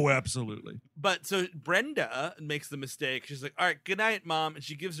 Oh, absolutely. But so Brenda makes the mistake. She's like, "All right, good night, Mom," and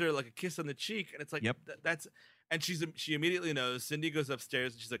she gives her like a kiss on the cheek, and it's like, Yep. That's. And she immediately knows. Cindy goes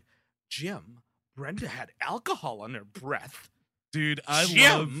upstairs and she's like, "Jim, Brenda had alcohol on her breath." Dude,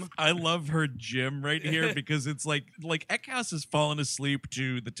 Jim. I love her Jim right here because it's like Eckhouse has fallen asleep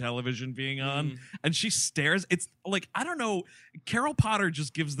to the television being on, and she stares. It's like, I don't know. Carol Potter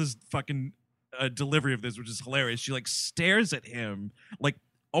just gives this fucking delivery of this, which is hilarious. She like stares at him like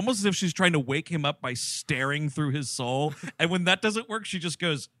almost as if she's trying to wake him up by staring through his soul. And when that doesn't work, she just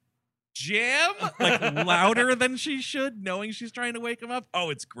goes, "Jim," like louder than she should, knowing she's trying to wake him up. Oh,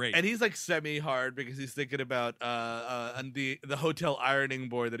 it's great. And he's like semi-hard because he's thinking about on the hotel ironing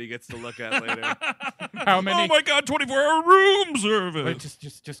board that he gets to look at later. How many? Oh my God, 24-hour room service. Wait,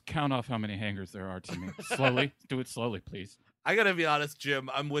 just count off how many hangers there are to me. Slowly. Do it slowly, please. I gotta be honest,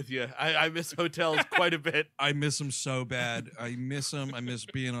 Jim. I'm with you. I miss hotels quite a bit. I miss him so bad. I miss him. I miss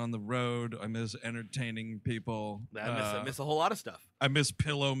being on the road. I miss entertaining people. I miss a whole lot of stuff. I miss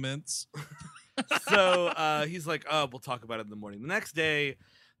pillow mints. So he's like, "Oh, we'll talk about it in the morning." The next day,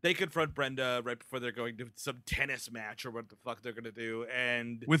 they confront Brenda right before they're going to some tennis match or what the fuck they're gonna do,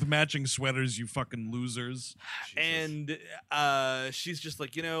 and With matching sweaters, you fucking losers. and she's just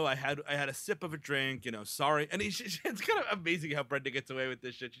like, I had a sip of a drink, sorry. And it's kind of amazing how Brenda gets away with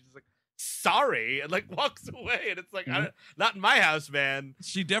this shit. She's just like, "Sorry," and like walks away, and it's like, not in my house, man.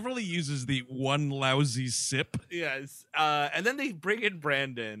 She definitely uses the one lousy sip. Yes. And then they bring in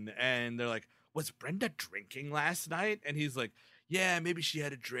Brandon, and they're like, "Was Brenda drinking last night?" And he's like, "Yeah, maybe she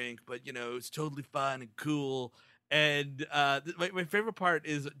had a drink, but it's totally fun and cool." And my favorite part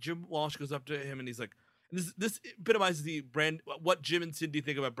is Jim Walsh goes up to him and he's like, this epitomizes what Jim and Cindy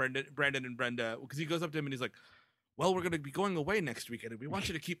think about Brandon and Brenda, because he goes up to him and he's like, "Well, we're gonna be going away next weekend, and we want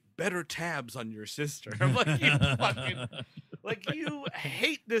you to keep better tabs on your sister." I'm like, you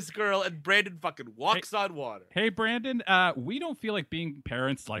hate this girl, and Brandon fucking walks on water. Hey, Brandon, we don't feel like being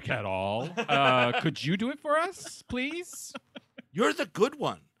parents like at all. Could you do it for us, please? You're the good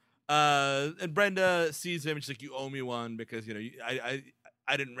one. And Brenda sees him and she's like, "You owe me one because,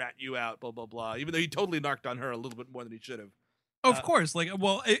 I didn't rat you out, blah, blah, blah." Even though he totally narked on her a little bit more than he should have. Of course.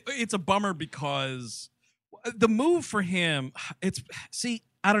 It's a bummer because the move for him,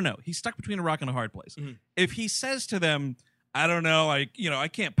 I don't know. He's stuck between a rock and a hard place. Mm-hmm. If he says to them, "I don't know, I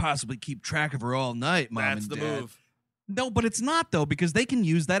can't possibly keep track of her all night, Mom That's and the Dad." move. No, but it's not, though, because they can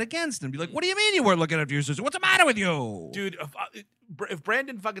use that against him and be like, "What do you mean you weren't looking after your sister? What's the matter with you?" Dude, if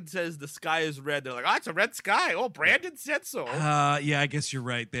Brandon fucking says the sky is red, they're like, "Oh, it's a red sky. Oh, Brandon said so." Yeah, I guess you're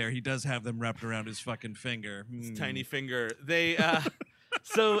right there. He does have them wrapped around his fucking finger. His tiny finger. They,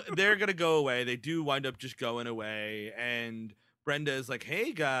 so they're going to go away. They do wind up just going away. And Brenda is like,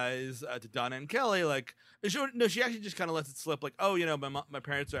 "Hey, guys," to Donna and Kelly. Like, she actually just kind of lets it slip. Like, "Oh, my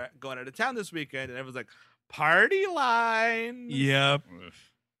parents are going out of town this weekend." And everyone's like, "Party line." Yep.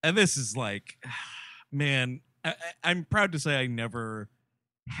 And this is like, man, I'm proud to say I never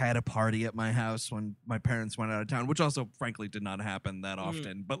had a party at my house when my parents went out of town, which also, frankly, did not happen that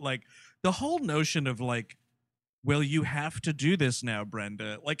often. But like the whole notion of like, "Well, you have to do this now,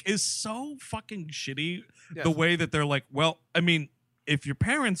 Brenda," like is so fucking shitty. Yes. The way that they're like, well, I mean, if your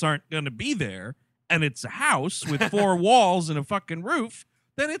parents aren't going to be there and it's a house with 4 walls and a fucking roof,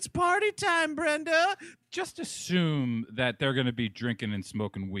 then it's party time, Brenda. Just assume that they're going to be drinking and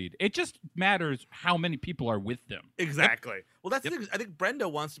smoking weed. It just matters how many people are with them. Exactly. Well, that's the thing. I think Brenda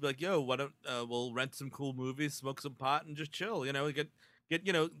wants to be like, "Yo, why don't we'll rent some cool movies, smoke some pot, and just chill.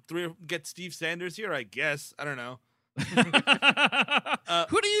 Get Steve Sanders here, I guess. I don't know."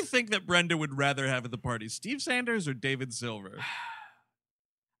 Who do you think that Brenda would rather have at the party, Steve Sanders or David Silver?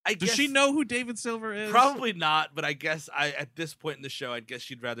 Does she know who David Silver is? Probably not, but I guess at this point in the show, I'd guess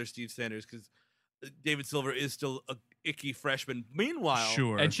she'd rather Steve Sanders because David Silver is still a icky freshman. Meanwhile,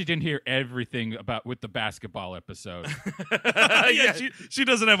 Sure. And she didn't hear everything with the basketball episode. Yeah, she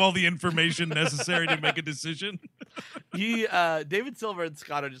doesn't have all the information necessary to make a decision. David Silver and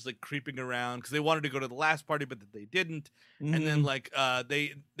Scott are just like creeping around because they wanted to go to the last party, but they didn't. And then like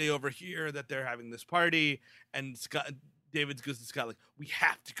they overhear that they're having this party, and David goes to Scott like, "We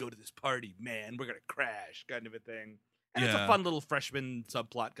have to go to this party, man. We're gonna crash," kind of a thing. And it's a fun little freshman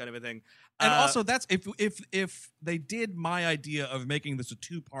subplot kind of a thing. And also, that's if they did my idea of making this a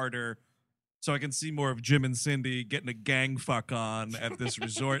 2-parter, so I can see more of Jim and Cindy getting a gang fuck on at this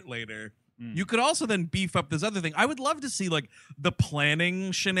resort later. You could also then beef up this other thing. I would love to see like the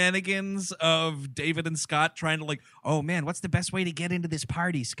planning shenanigans of David and Scott trying to like, "Oh man, what's the best way to get into this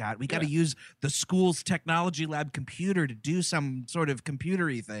party, Scott? We got to use the school's technology lab computer to do some sort of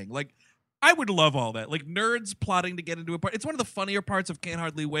computery thing." Like, I would love all that. Like nerds plotting to get into a party. It's one of the funnier parts of Can't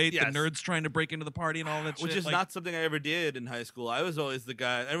Hardly Wait. Yes. The nerds trying to break into the party and all that Which shit. is Like, not something I ever did in high school. I was always the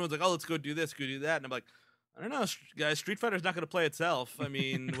guy. Everyone's like, "Oh, let's go do this, go do that," and I'm like, "I don't know, guys. Street Fighter's not going to play itself. I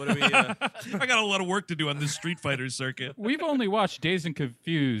mean, what are we?" I got a lot of work to do on this Street Fighter circuit. We've only watched Dazed and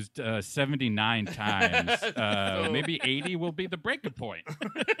Confused 79 times. Maybe 80 will be the breaking point.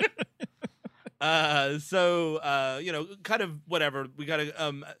 Kind of whatever. We got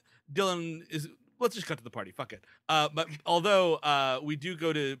to. Dylan is. Let's just cut to the party. Fuck it. But although we do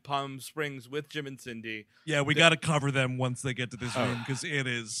go to Palm Springs with Jim and Cindy. Yeah, we got to cover them once they get to this room because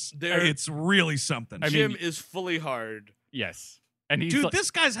it's really something. Jim is fully hard. Yes. And he's Dude,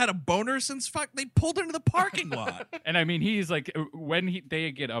 this guy's had a boner since they pulled into the parking lot. And I mean, he's like, when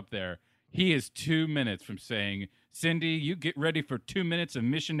they get up there, he is 2 minutes from saying, Cindy, you get ready for 2 minutes of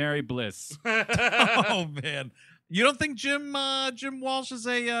missionary bliss. Oh, man. You don't think Jim Walsh is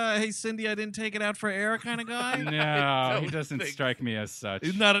a hey Cindy, I didn't take it out for air kind of guy? No, he doesn't strike me as such.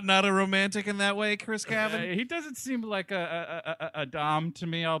 He's not a romantic in that way, Chris Cavan. He doesn't seem like a dom to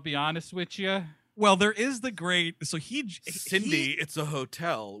me. I'll be honest with you. Well, there is the great. So Cindy, it's a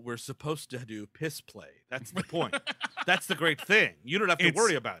hotel. We're supposed to do piss play. That's the point. That's the great thing. You don't have to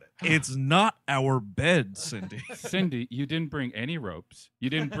worry about it. It's not our bed, Cindy. Cindy, you didn't bring any ropes. You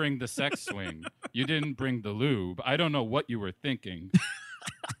didn't bring the sex swing. You didn't bring the lube. I don't know what you were thinking.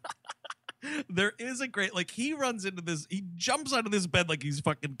 There is a great, like, he runs into this, he jumps out of this bed like he's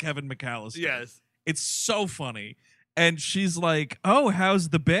fucking Kevin McAllister. Yes. It's so funny. And she's like, oh, how's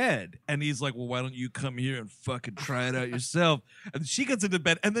the bed? And he's like, well, why don't you come here and fucking try it out yourself? And she gets into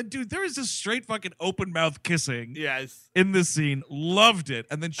bed. And then, dude, there is just straight fucking open mouth kissing Yes. in this scene. Loved it.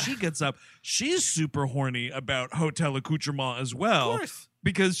 And then she gets up. She's super horny about hotel accoutrement as well. Of course.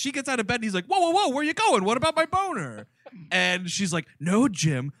 Because she gets out of bed and he's like, whoa, where are you going? What about my boner? And she's like, no,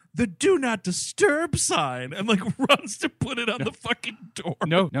 Jim, the do not disturb sign. And like runs to put it on the fucking door.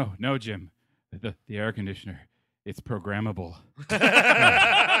 No, Jim. The air conditioner. It's programmable. Oh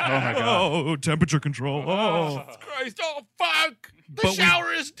my God. Oh, temperature control. Oh. Christ. Oh, fuck. The But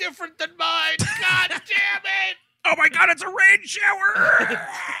shower is different than mine. God damn it. Oh my God, it's a rain shower.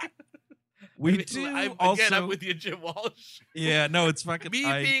 I'm with you, Jim Walsh. Yeah, no, it's fucking. Me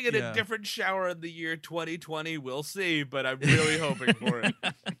being in a different shower in the year 2020, we'll see, but I'm really hoping for it.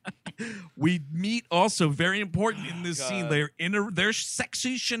 We meet also very important in this scene. God. Their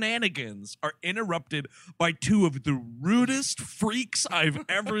sexy shenanigans are interrupted by two of the rudest freaks I've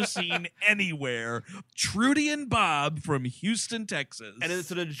ever seen anywhere. Trudy and Bob from Houston, Texas. And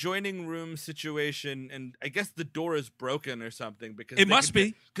it's an adjoining room situation, and I guess the door is broken or something because it must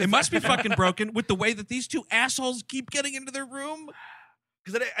be. It must be fucking broken with the way that these two assholes keep getting into their room.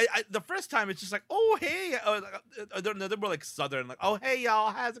 Because the first time it's just like, oh, hey. They're more like Southern. Like, oh, hey,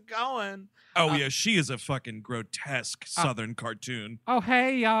 y'all. How's it going? Oh, yeah. She is a fucking grotesque Southern cartoon. Oh,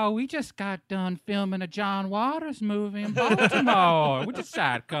 hey, y'all. We just got done filming a John Waters movie in Baltimore. We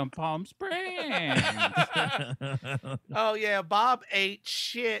decided to come Palm Springs. Oh, yeah. Bob ate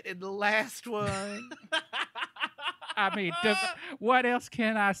shit in the last one. I mean, what else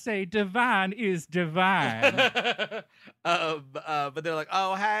can I say? Divine is divine. But they're like,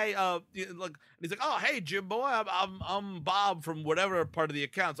 oh, hey, look, and he's like, oh, hey, Jim boy, I'm Bob from whatever part of the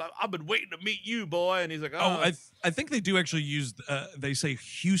accounts. I've been waiting to meet you, boy. And he's like, oh, I think they do actually use. They say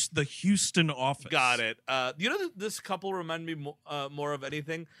the Houston office. Got it. You know, this couple remind me more of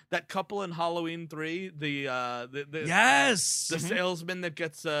anything. That couple in Halloween 3, Yes, the salesman that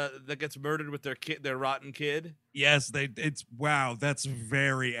gets murdered with their rotten kid. Yes, it's wow, that's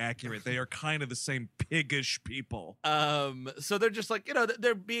very accurate. They are kind of the same piggish people. So they're just like,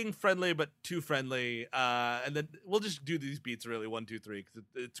 they're being friendly but too friendly. And then we'll just do these beats really 1, 2, 3 because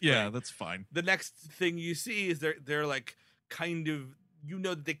it's great. Yeah, that's fine. The next thing you see is they're like kind of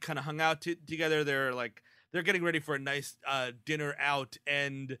that they kind of hung out together. They're getting ready for a nice dinner out,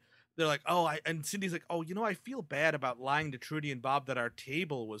 and they're like, and Cindy's like, I feel bad about lying to Trudy and Bob that our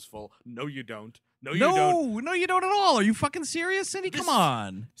table was full. No, you don't. No, you don't. No, you don't at all. Are you fucking serious, Cindy? Come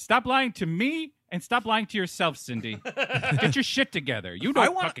on. Stop lying to me and stop lying to yourself, Cindy. Get your shit together. You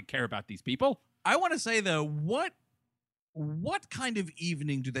don't fucking care about these people. I want to say, though, what kind of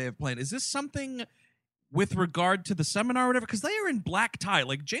evening do they have planned? Is this something with regard to the seminar or whatever? Because they are in black tie.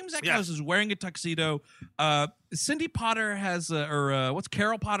 Like, James Eckhouse is wearing a tuxedo. Cindy Potter has,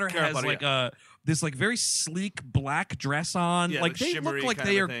 Carol Potter has this like very sleek black dress on. Yeah, like they look like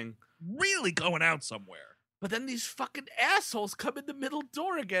they are really going out somewhere. But then these fucking assholes come in the middle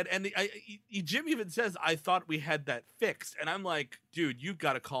door again, and Jim even says, "I thought we had that fixed," and I'm like, "Dude, you've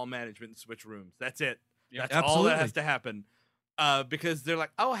got to call management and switch rooms. That's it. Yeah, that's all that has to happen." because they're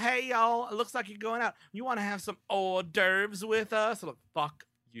like, oh, hey, y'all, it looks like you're going out. You want to have some hors d'oeuvres with us? I'm like, fuck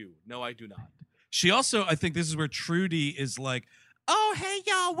you. No, I do not. She also, I think this is where Trudy is like, oh, hey,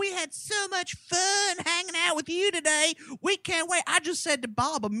 y'all, we had so much fun hanging out with you today. We can't wait. I just said to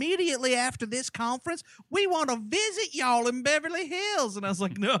Bob immediately after this conference, we want to visit y'all in Beverly Hills. And I was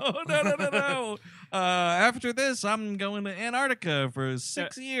like, no. After this, I'm going to Antarctica for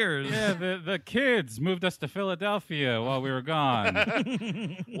 6 years. Yeah, the kids moved us to Philadelphia while we were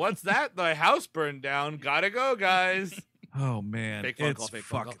gone. What's that? The house burned down. Gotta go, guys. Oh, man. Fake phone It's call, fake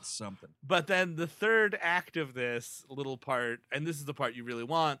phone fucking call. something. But then the third act of this little part, and this is the part you really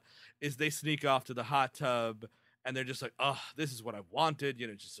want, is they sneak off to the hot tub, and they're just like, oh, this is what I wanted,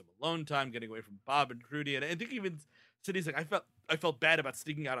 just some alone time, getting away from Bob and Trudy. And I think even Cindy's like, I felt bad about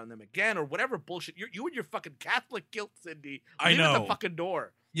sneaking out on them again, or whatever bullshit. You and your fucking Catholic guilt, Cindy. I Leave at know. the fucking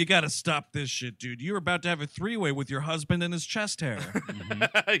door. You got to stop this shit, dude. You're about to have a three-way with your husband and his chest hair.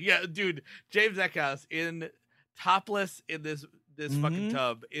 Yeah, dude. James Eckhouse in topless in this fucking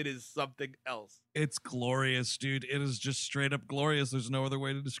tub. It is something else. It's glorious, dude. It is just straight up glorious. There's no other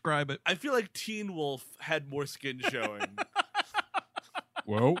way to describe it. I feel like Teen Wolf had more skin showing.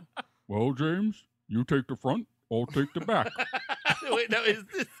 Well, James, you take the front, I'll take the back. Wait, no, is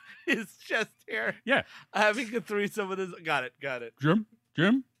this his chest hair? Yeah. Having a threesome with his... Got it.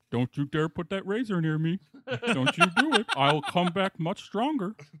 Jim, don't you dare put that razor near me. Don't you do it. I'll come back much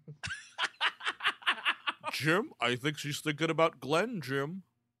stronger. Jim, I think she's thinking about Glenn, Jim.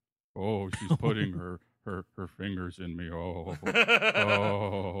 Oh, she's putting her fingers in me. Oh.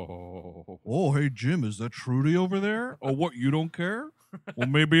 Oh, hey, Jim, is that Trudy over there? Oh, what, you don't care? Well,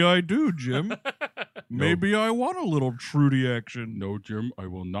 maybe I do, Jim. Maybe I want a little Trudy action. No, Jim, I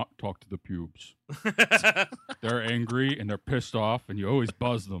will not talk to the pubes. They're angry and they're pissed off, and you always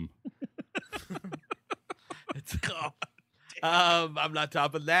buzz them. I'm not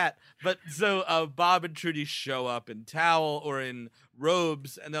topping that. But so Bob and Trudy show up in towel or in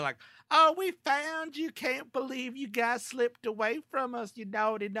robes, and they're like, oh, we found you. Can't believe you guys slipped away from us, you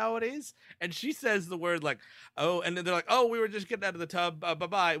naughties. And she says the word like, oh, and then they're like, oh, we were just getting out of the tub,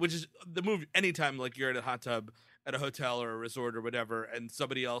 bye-bye, which is the move anytime like you're in a hot tub at a hotel or a resort or whatever, and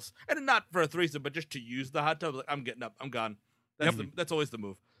somebody else, and not for a threesome, but just to use the hot tub, like, I'm getting up, I'm gone. That's always the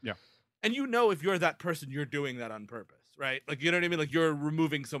move. Yeah. And if you're that person, you're doing that on purpose. Right? Like, you know what I mean? Like, you're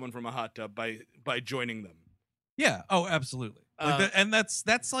removing someone from a hot tub by joining them. Yeah. Oh, absolutely. And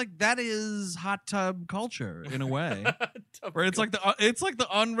that is hot tub culture in a way, where it's like the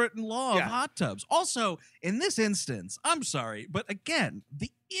unwritten law of hot tubs. Also, in this instance, I'm sorry, but again,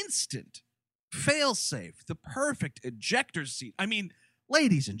 the instant fail-safe, the perfect ejector seat. I mean,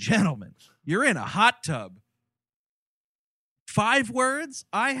 ladies and gentlemen, you're in a hot tub. 5 words,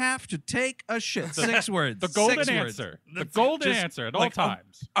 I have to take a shit. 6 words. The golden 6 answer. Words. The golden answer at all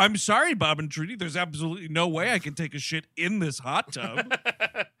times. I'm sorry, Bob and Trudy. There's absolutely no way I can take a shit in this hot tub.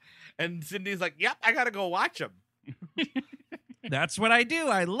 And Cindy's like, yep, I got to go watch them. That's what I do.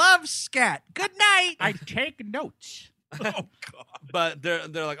 I love scat. Good night. I take notes. Oh, God. But they're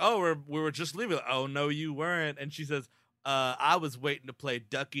like, oh, we were just leaving. Oh, no, you weren't. And she says, I was waiting to play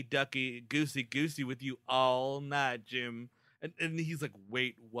ducky, ducky, goosey, goosey with you all night, Jim. And he's like,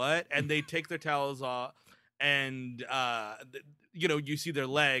 wait, what? And they take their towels off, and you see their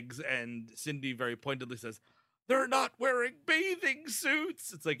legs, and Cindy very pointedly says, they're not wearing bathing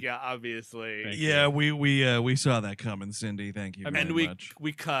suits. It's like, yeah, obviously. Yeah, we saw that coming, Cindy. Thank you very much.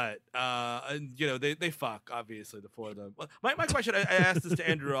 We cut. And they fuck, obviously, the 4 of them. My question, I asked this to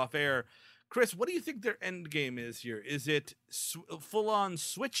Andrew off air. Chris, what do you think their end game is here? Is it full-on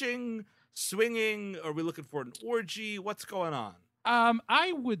switching, swinging? Are we looking for an orgy? What's going on?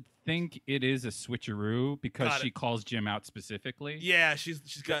 I would think it is a switcheroo because she calls Jim out specifically. Yeah, she's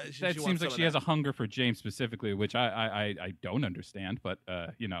got. That seems like she has a hunger for James specifically, which I don't understand. But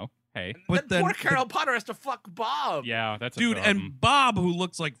hey. But then poor Carol Potter has to fuck Bob. Yeah, that's dude. a problem. And Bob, who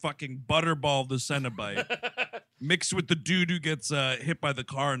looks like fucking Butterball the Cenobite, mixed with the dude who gets hit by the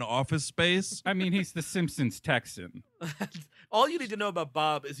car in Office Space. I mean, he's the Simpsons Texan. All you need to know about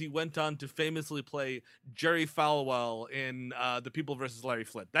Bob is he went on to famously play Jerry Falwell in The People vs. Larry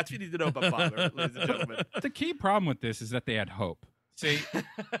Flint. That's what you need to know about Bob, ladies and gentlemen. The key problem with this is that they had hope. See,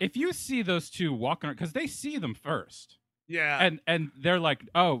 if you see those two walking around, because they see them first. Yeah. And they're like,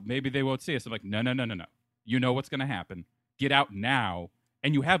 oh, maybe they won't see us. I'm like, no. You know what's going to happen. Get out now,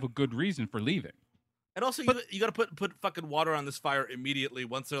 and you have a good reason for leaving. And also, you got to put fucking water on this fire immediately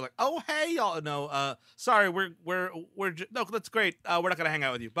once they're like, oh, hey, y'all. No, sorry, no, that's great. We're not going to hang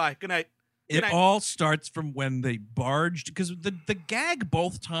out with you. Bye. Good night. It all starts from when they barged, because the gag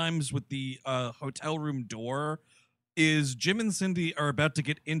both times with the hotel room door is Jim and Cindy are about to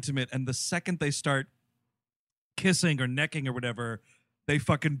get intimate, and the second they start kissing or necking or whatever, they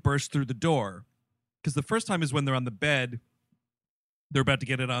fucking burst through the door. Because the first time is when they're on the bed, they're about to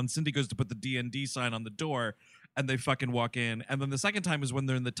get it on. Cindy goes to put the D&D sign on the door, and they fucking walk in. And then the second time is when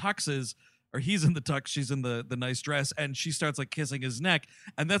they're in the tuxes, or he's in the tux, she's in the nice dress, and she starts like kissing his neck.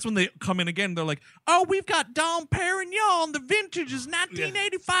 And that's when they come in again. They're like, "Oh, we've got Dom Perignon, and the vintage is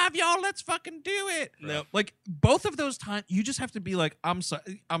 1985, y'all. Let's fucking do it." No. Like both of those times, you just have to be like, I'm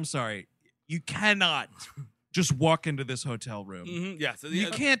sorry. You cannot just walk into this hotel room. Mm-hmm. Yeah, so, You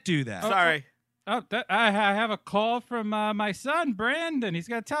can't do that. Sorry. Oh, I have a call from my son, Brandon. He's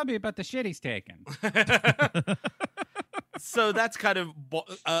going to tell me about the shit he's taking. So that's kind of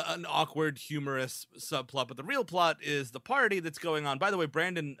an awkward, humorous subplot. But the real plot is the party that's going on. By the way,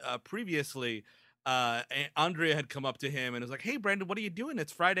 Brandon, previously, Andrea had come up to him and was like, "Hey, Brandon, what are you doing?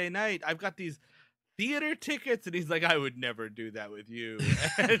 It's Friday night. I've got these theater tickets." And he's like, "I would never do that with you."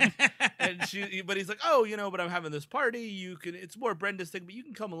 But he's like, "Oh, but I'm having this party. It's more Brenda's thing, but you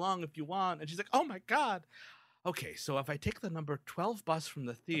can come along if you want." And she's like, "Oh my God. Okay, so if I take the number 12 bus from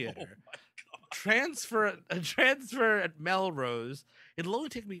the theater, transfer at Melrose, it'll only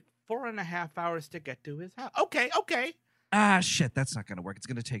take me 4.5 hours to get to his house." Okay. Ah, shit, that's not going to work. It's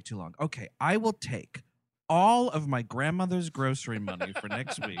going to take too long. Okay, I will take all of my grandmother's grocery money for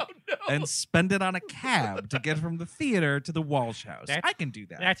next week and spend it on a cab to get from the theater to the Walsh house. I can do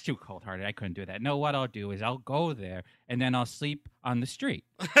that. That's too cold-hearted. I couldn't do that. No, what I'll do is I'll go there, and then I'll sleep on the street.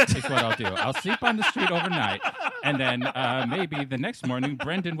 Is what I'll do. I'll sleep on the street overnight, and then maybe the next morning,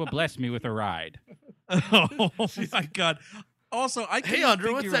 Brendan will bless me with a ride. Oh, my God. Also, Hey,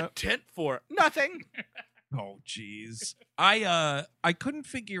 Andrew, what's that tent for? Nothing. Oh, jeez. I couldn't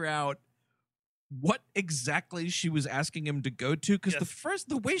figure out what exactly she was asking him to go to, because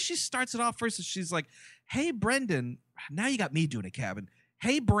the way she starts it off first is she's like, "Hey, Brendan," now you got me doing a cabin.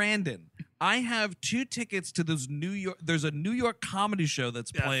 "Hey, Brandon, I have 2 tickets to there's a New York comedy show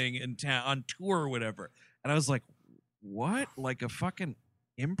that's playing in town on tour or whatever." And I was like, "What? Like a fucking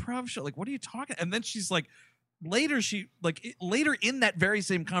improv show? Like, what are you talking?" And then she's like, later in that very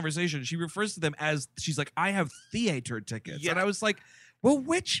same conversation, she refers to them as, she's like, "I have theater tickets." Yeah. And I was like, well,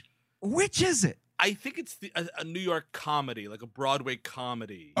 which is it? I think it's a New York comedy, like a Broadway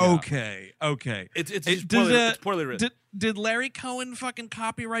comedy. Okay. It's poorly written. Did Larry Cohen fucking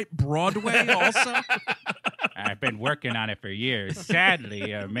copyright Broadway also? I've been working on it for years.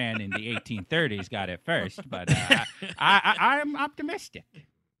 Sadly, a man in the 1830s got it first, but I'm optimistic.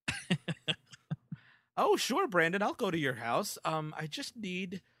 Oh, sure, Brandon, I'll go to your house. I just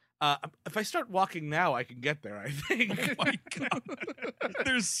need... if I start walking now, I can get there, I think. Oh, my God.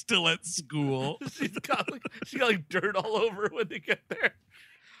 They're still at school. She got dirt all over when they get there.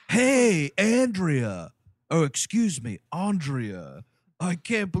 "Hey, Andrea." "Oh, excuse me, Andrea. I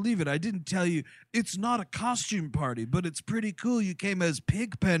can't believe it. I didn't tell you. It's not a costume party, but it's pretty cool. You came as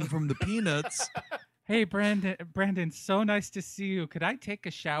Pigpen from the Peanuts." Hey, Brandon, so nice to see you. Could I take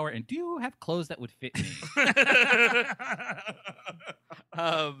a shower? And do you have clothes that would fit me?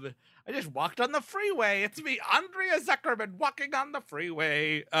 I just walked on the freeway. It's me, Andrea Zuckerman, walking on the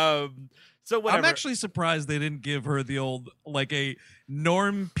freeway. So whatever. I'm actually surprised they didn't give her the old, like a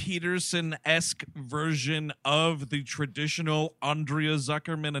Norm Peterson-esque version of the traditional Andrea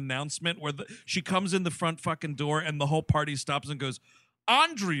Zuckerman announcement where she comes in the front fucking door and the whole party stops and goes,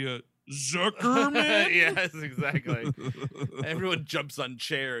 "Andrea Zuckerman?" Yes, exactly. Everyone jumps on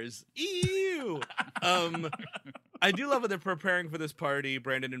chairs. Ew. I do love when they're preparing for this party.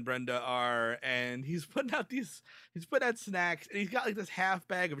 Brandon and Brenda are, and he's putting out snacks, and he's got like this half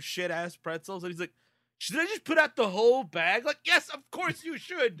bag of shit ass pretzels, and he's like, "Should I just put out the whole bag?" Like, yes, of course you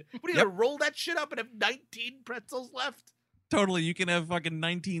should. What are you gonna roll that shit up and have 19 pretzels left? Totally, you can have fucking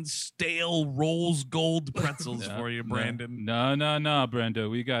 19 stale Rolls Gold pretzels for you, Brandon. No, Brenda.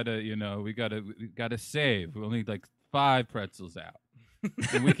 We gotta save. We only like 5 pretzels out,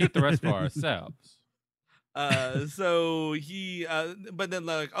 and we keep the rest for ourselves. So he, but then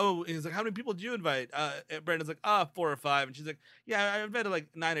like, oh, he's like, "How many people did you invite?" Brandon's like, 4 or 5, and she's like, "Yeah, I invited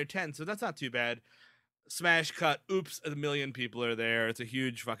like 9 or 10, so that's not too bad." Smash cut. Oops, 1 million people are there. It's a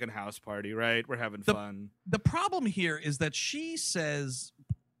huge fucking house party, right? We're having fun. The problem here is that she says,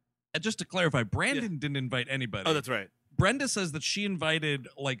 just to clarify, Brandon didn't invite anybody. Oh, that's right. Brenda says that she invited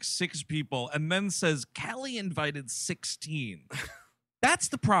like 6 people and then says Kelly invited 16. That's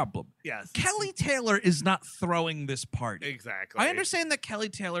the problem. Yes. Kelly Taylor is not throwing this party. Exactly. I understand that Kelly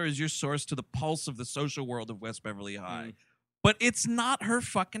Taylor is your source to the pulse of the social world of West Beverly High. But it's not her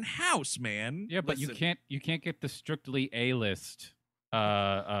fucking house, man. Yeah, but you can't get the strictly A-list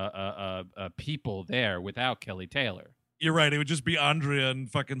people there without Kelly Taylor. You're right. It would just be Andrea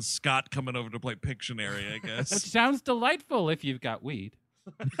and fucking Scott coming over to play Pictionary, I Which guess. sounds delightful if you've got weed.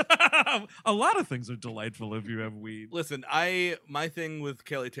 A lot of things are delightful if you have weed. Listen, my thing with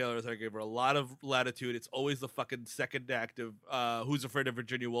Kelly Taylor is I gave her a lot of latitude. It's always the fucking second act of Who's Afraid of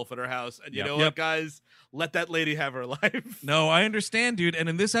Virginia Woolf at her house. And you know what, guys? Let that lady have her life. No, I understand, dude. And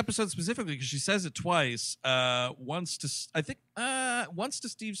in this episode specifically, because she says it twice, once to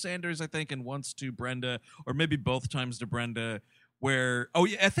Steve Sanders, I think, and once to Brenda, or maybe both times to Brenda, where, oh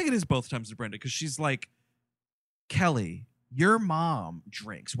yeah, I think it is both times to Brenda, because she's like, Kelly, your mom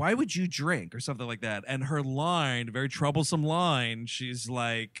drinks. Why would you drink? Or something like that. And her line, very troublesome line, she's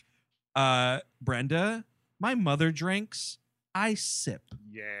like, Brenda, my mother drinks. I sip.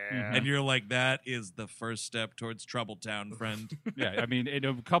 Yeah. And you're like, that is the first step towards Troubletown, friend. Yeah, I mean, in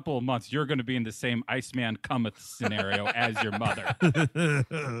a couple of months, you're going to be in the same Iceman cometh scenario as your mother.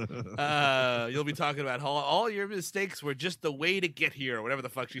 You'll be talking about how all your mistakes were just the way to get here, or whatever the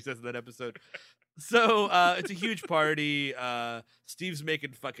fuck she says in that episode. So it's a huge party. Steve's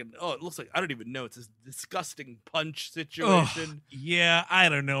making fucking, it looks like, I don't even know, it's this disgusting punch situation. Yeah, I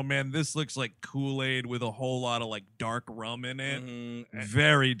don't know, man. This looks like Kool-Aid with a whole lot of like dark rum in it. Mm-hmm.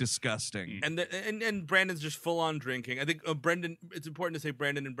 Very disgusting. And Brandon's just full on drinking. I think Brendan, it's important to say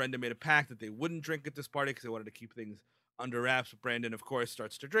Brandon and Brenda made a pact that they wouldn't drink at this party because they wanted to keep things under wraps. But Brandon, of course,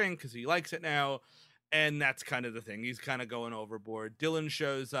 starts to drink because he likes it now. And that's kind of the thing. He's kind of going overboard. Dylan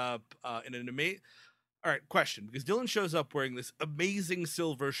shows up in an amazing... All right, question. Because Dylan shows up wearing this amazing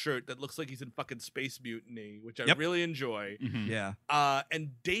silver shirt that looks like he's in fucking Space Mutiny, which I really enjoy. Mm-hmm. Yeah.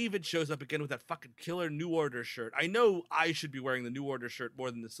 And David shows up again with that fucking killer New Order shirt. I know I should be wearing the New Order shirt more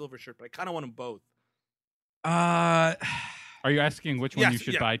than the silver shirt, but I kind of want them both. Are you asking which one you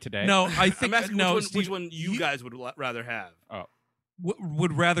should buy today? No, I think... I'm asking which Steve, one you guys would rather have. Oh.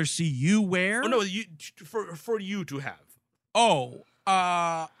 Would rather see you wear? Oh, no, for you to have. Oh,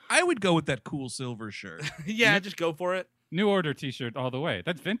 I would go with that cool silver shirt. Yeah, just go for it. New Order t-shirt all the way.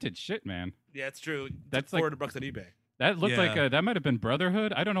 That's vintage shit, man. Yeah, it's true. That's $400 on eBay. That looked like that might have been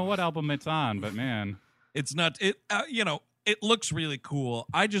Brotherhood. I don't know what album it's on, but man, it's not. It it looks really cool.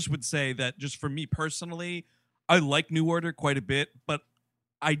 I just would say that just for me personally, I like New Order quite a bit, but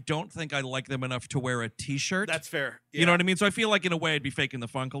I don't think I like them enough to wear a T-shirt. That's fair. Yeah. You know what I mean? So I feel like in a way I'd be faking the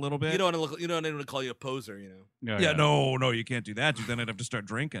funk a little bit. You don't want to call you a poser, you know. Yeah, no, you can't do that. Then I'd have to start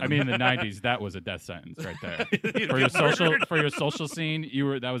drinking. I mean, in the '90s, that was a death sentence right there. for your social scene, if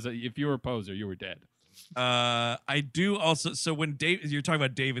you were a poser, you were dead. I do also. So when you're talking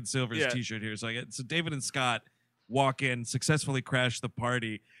about David Silver's T-shirt here, so David and Scott walk in, successfully crash the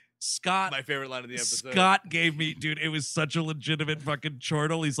party. Scott, my favorite line of the episode. Scott gave me, dude, it was such a legitimate fucking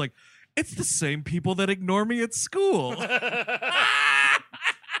chortle. He's like, it's the same people that ignore me at school. Get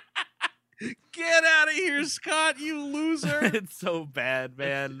out of here, Scott, you loser. It's so bad,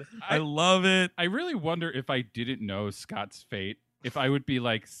 man. I love it. I really wonder if I didn't know Scott's fate, if I would be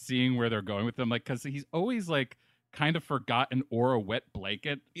like seeing where they're going with him, like, because he's always like kind of forgotten or a wet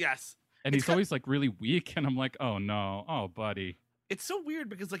blanket. Yes. And he's always like really weak. And I'm like, oh no, oh buddy. It's so weird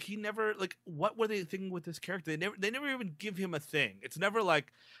because like he never like what were they thinking with this character? They never even give him a thing. It's never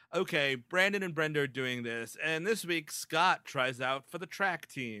like, okay, Brandon and Brenda are doing this, and this week Scott tries out for the track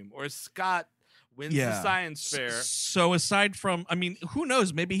team, or Scott wins the science fair. So aside from, I mean, who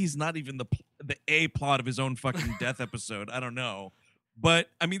knows? Maybe he's not even the A plot of his own fucking death episode. I don't know. But,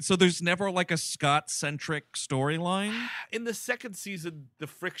 I mean, so there's never like a Scott-centric storyline? In the second season, the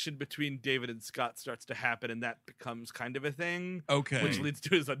friction between David and Scott starts to happen, and that becomes kind of a thing. Okay. Which leads to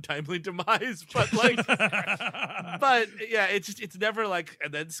his untimely demise. But, like, but yeah, it's never like,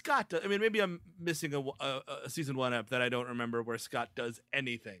 and then Scott does, I mean, maybe I'm missing a season 1 ep that I don't remember where Scott does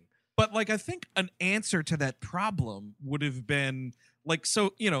anything. But, like, I think an answer to that problem would have been, like,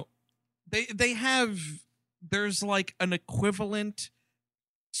 so, you know, there's like an equivalent,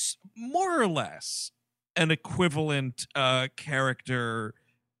 more or less an equivalent character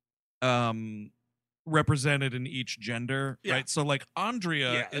represented in each gender, right? So like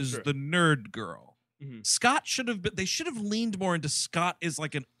Andrea is the nerd girl. Mm-hmm. Scott they should have leaned more into Scott is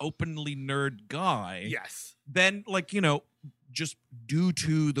like an openly nerd guy. Yes. Then like, you know, just due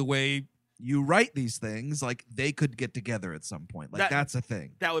to the way you write these things, like they could get together at some point. Like that's a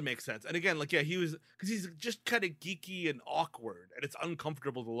thing. That would make sense. And again, like, yeah, because he's just kind of geeky and awkward, and it's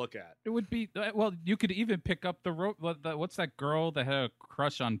uncomfortable to look at. It would be, well, you could even pick up what's that girl that had a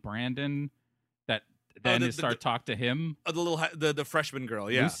crush on Brandon that then talk to him? The freshman girl,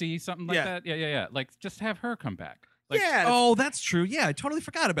 yeah. Lucy, something like that? Yeah. Like, just have her come back. Like, Yeah, oh, that's true. Yeah, I totally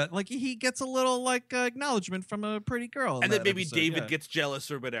forgot about it. Like he gets a little like acknowledgement from a pretty girl, in and then that maybe episode, David yeah. gets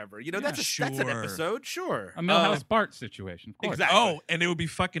jealous or whatever. You know, Yeah. that's an Sure. episode, sure. A Millhouse Bart situation, of course. Exactly. Oh, and it would be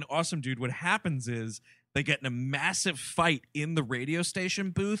fucking awesome, dude. What happens is they get in a massive fight in the radio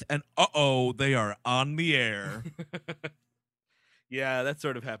station booth, and they are on the air. Yeah, that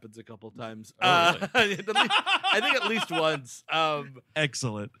sort of happens a couple times. Oh, I think at least once.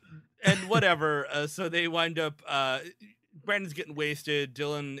 Excellent. And whatever. So they wind up. Brandon's getting wasted.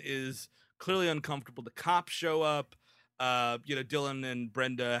 Dylan is clearly uncomfortable. The cops show up. Dylan and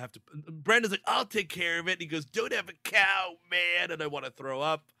Brenda have to. Brenda's like, "I'll take care of it." And he goes, "Don't have a cow, man," and I want to throw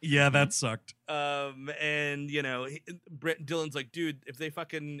up. Yeah, that sucked. Dylan's like, "Dude, if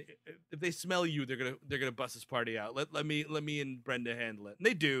they smell you, they're gonna bust this party out. Let me and Brenda handle it." And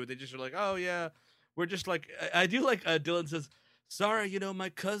they do. They just are like, "Oh yeah, we're just like." I do like Dylan says, "Sorry, my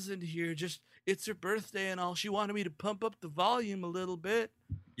cousin here. It's her birthday and all. She wanted me to pump up the volume a little bit."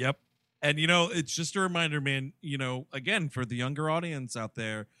 Yep. And, it's just a reminder, man, again, for the younger audience out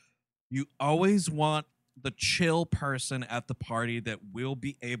there, you always want the chill person at the party that will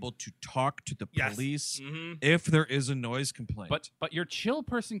be able to talk to the Yes. police Mm-hmm. if there is a noise complaint. But your chill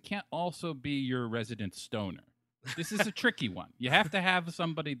person can't also be your resident stoner. This is a tricky one. You have to have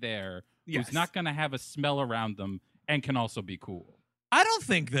somebody there Yes. who's not going to have a smell around them and can also be cool. I don't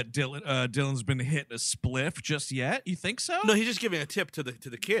think that Dylan's been hitting a spliff just yet. You think so? No, he's just giving a tip to the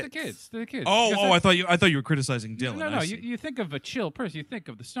kids. The kids. Oh, Because I thought you were criticizing Dylan. No, I no. see. You think of a chill person. You think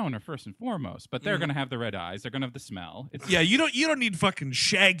of the stoner first and foremost. But they're Mhm. going to have the red eyes. They're going to have the smell. Yeah, you don't need fucking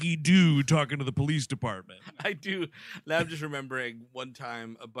shaggy dude talking to the police department. I do. Now I'm just remembering one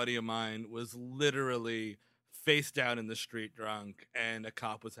time a buddy of mine was literally face down in the street drunk, and a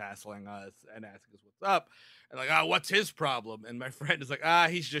cop was hassling us and asking us what's up, and like, "Oh, what's his problem?" And my friend is like,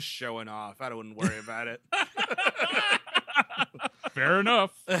 "He's just showing off. I wouldn't worry about it." Fair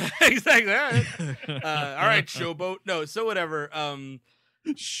enough. Exactly. All right, showboat. No, so whatever.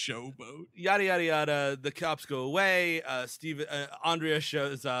 Showboat. Yada yada yada. The cops go away. Andrea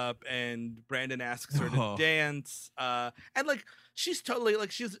shows up, and Brandon asks her to Oh. dance. And like she's totally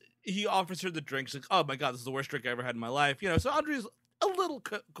like he offers her the drink. She's like, "Oh my god, this is the worst drink I ever had in my life." So Andrea's a little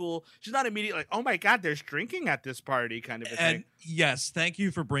cool. She's not immediately like, "Oh my god, there's drinking at this party," kind of a And thing. yes, thank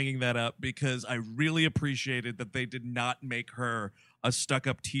you for bringing that up, because I really appreciated that they did not make her a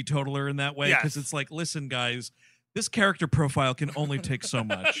stuck-up teetotaler in that way. Because Yes. it's like, listen, guys, this character profile can only take so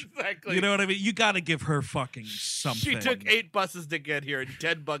much. Exactly. You know what I mean? You got to give her fucking something. She took 8 buses to get here and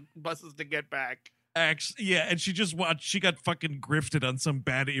 10 buses to get back. Actually, yeah, and she got fucking grifted on some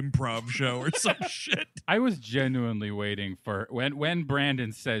bad improv show or some shit. I was genuinely waiting for when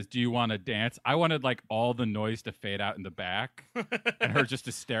Brandon says, "Do you want to dance?" I wanted like all the noise to fade out in the back and her just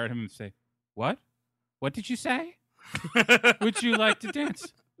to stare at him and say, "What? What did you say? Would you like to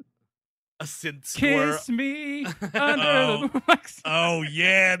dance? A synth score. Kiss me under the wax." Oh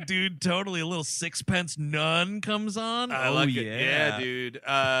yeah, dude, totally. A little Sixpence Nun comes on. I oh like yeah. it. Yeah,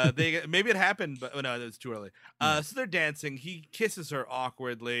 dude. Maybe it happened, but no, it's too early. So they're dancing. He kisses her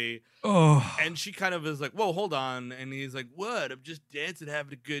awkwardly, Oh, and she kind of is like, "Whoa, hold on." And he's like, "What? I'm just dancing,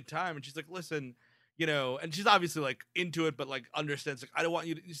 having a good time." And she's like, "Listen, and she's obviously like into it, but like understands. Like, I don't want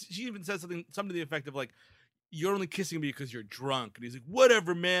you to. She even says something to the effect of like, "You're only kissing me because you're drunk." And he's like,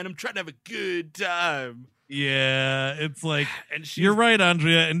 "Whatever, man. I'm trying to have a good time." yeah. It's like, And she's you're right,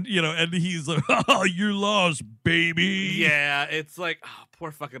 Andrea, and and he's like, "Oh, you're lost, baby." Yeah, it's like, oh,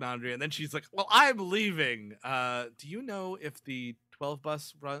 poor fucking Andrea. And then she's like, "Well, I'm leaving. Do you know if the 12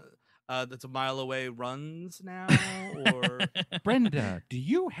 bus run that's a mile away runs now?" Or Brenda, do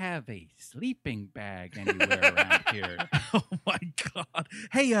you have a sleeping bag anywhere around here? Oh my god.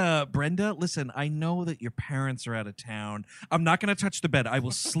 Hey, Brenda, listen, I know that your parents are out of town. I'm not going to touch the bed. I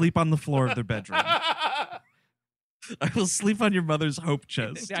will sleep on the floor of their bedroom. I will sleep on your mother's hope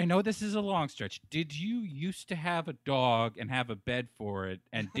chest. I know this is a long stretch. Did you used to have a dog and have a bed for it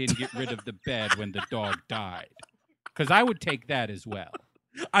and didn't get rid of the bed when the dog died? Because I would take that as well.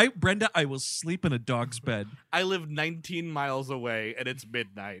 Brenda, I will sleep in a dog's bed. I live 19 miles away and it's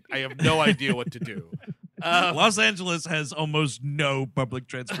midnight. I have no idea what to do. Los Angeles has almost no public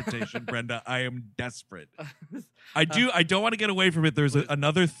transportation, Brenda. I am desperate. I don't want to get away from it. There's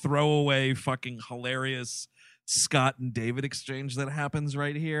another throwaway fucking hilarious Scott and David exchange that happens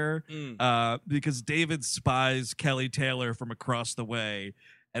right here. Because David spies Kelly Taylor from across the way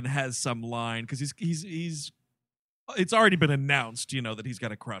and has some line because he's it's already been announced, that he's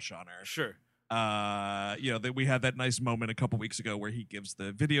got a crush on her. Sure. That we had that nice moment a couple weeks ago where he gives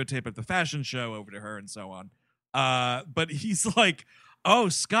the videotape of the fashion show over to her and so on. But he's like, oh,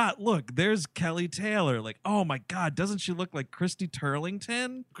 Scott, look, there's Kelly Taylor. Like, oh my God, doesn't she look like Christy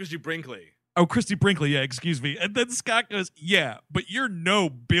Turlington? Christy Brinkley. Oh, Christy Brinkley, yeah, excuse me. And then Scott goes, yeah, but you're no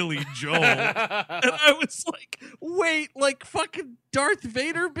Billy Joel. And I was like, wait, like fucking Darth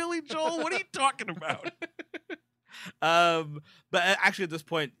Vader Billy Joel? What are you talking about? But actually at this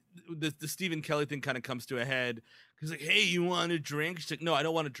point, the Stephen Kelly thing kind of comes to a head. He's like, hey, you want a drink? She's like, no, I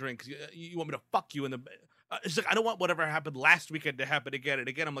don't want a drink. You want me to fuck you in the... She's like, I don't want whatever happened last weekend to happen again and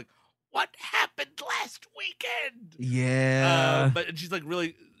again. I'm like, what happened last weekend? Yeah. But she's like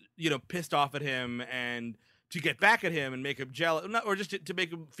really... pissed off at him, and to get back at him and make him jealous, or just to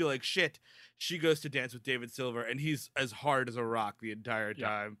make him feel like shit, she goes to dance with David Silver, and he's as hard as a rock the entire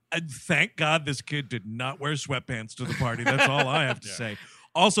time. And thank God this kid did not wear sweatpants to the party. That's all I have to say.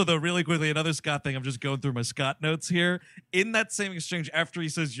 Also, though, really quickly, another Scott thing. I'm just going through my Scott notes here. In that same exchange, after he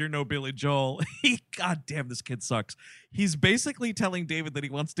says, you're no Billy Joel, God damn, this kid sucks. He's basically telling David that he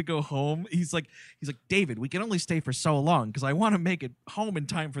wants to go home. He's like, David, we can only stay for so long because I want to make it home in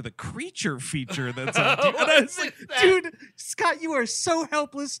time for the creature feature that's on TV. And I was like, dude, Scott, you are so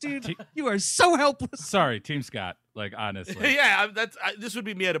helpless, dude. You are so helpless. Sorry, Team Scott. Like, honestly. Yeah, this would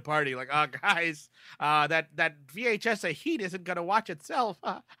be me at a party. Like, oh, guys, that VHS of Heat isn't gonna watch itself.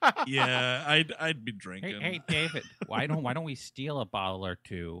 Yeah, I'd be drinking. Hey, David, why don't we steal a bottle or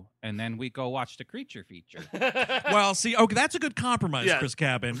two and then we go watch the creature feature? Well, see, okay, that's a good compromise, Yeah. Chris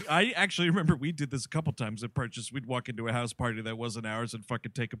Cabin. I actually remember we did this a couple times at Purchase. We'd walk into a house party that wasn't ours and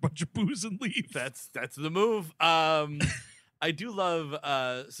fucking take a bunch of booze and leave. That's the move. I do love.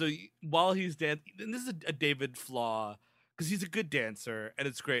 While he's dancing, and this is a David flaw because he's a good dancer and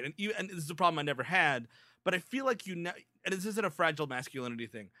it's great. And this is a problem I never had. But I feel like and this isn't a fragile masculinity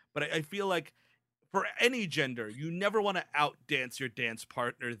thing. But I feel like for any gender, you never want to outdance your dance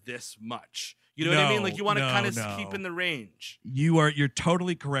partner this much. You know what I mean? Like you want to kind of keep in the range. You're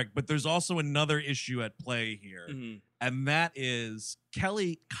totally correct. But there's also another issue at play here, and that is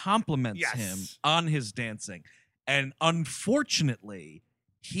Kelly compliments him on his dancing. And unfortunately,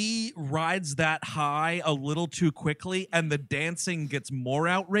 he rides that high a little too quickly, and the dancing gets more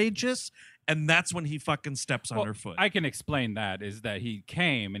outrageous, and that's when he fucking steps on her foot. I can explain that, is that he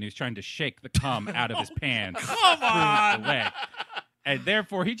came and he was trying to shake the cum out of his pants Come on! through the leg. And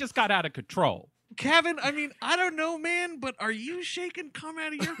therefore, he just got out of control. Kevin, I mean, I don't know, man, but are you shaking cum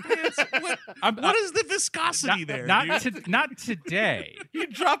out of your pants? What is the viscosity there? Not today. You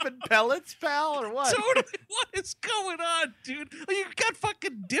dropping pellets, pal, or what? Totally. What is going on, dude? Oh, you got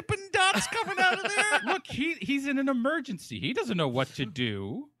fucking Dippin' Dots coming out of there? Look, he's in an emergency. He doesn't know what to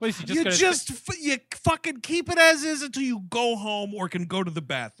do. What is he just you fucking keep it as is until you go home or can go to the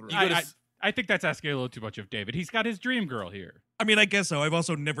bathroom. I think that's asking a little too much of David. He's got his dream girl here. I mean, I guess so. I've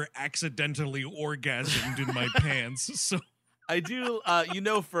also never accidentally orgasmed in my pants, so... I do,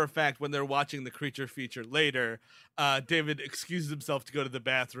 for a fact, when they're watching the creature feature later, David excuses himself to go to the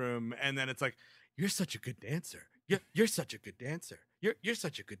bathroom, and then it's like, you're such a good dancer. You're such a good dancer. You're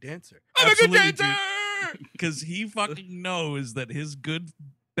such a good dancer. I'm a good dancer! Because he fucking knows that his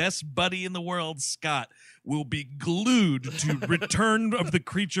best buddy in the world, Scott, will be glued to Return of the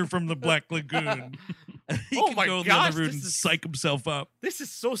Creature from the Black Lagoon. He can go in the other room and psych himself up. This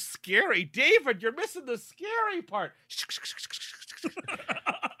is so scary. David, you're missing the scary part.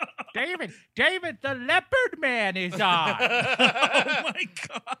 David, the leopard man is on. Oh my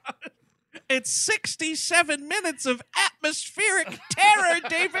God. It's 67 minutes of atmospheric terror,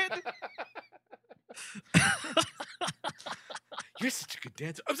 David. You're such a good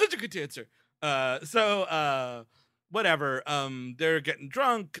dancer. I'm such a good dancer. Whatever. They're getting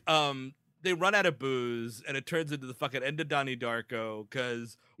drunk. They run out of booze, and it turns into the fucking end of Donnie Darko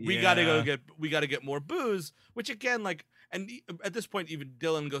because we gotta get more booze. Which again, at this point, even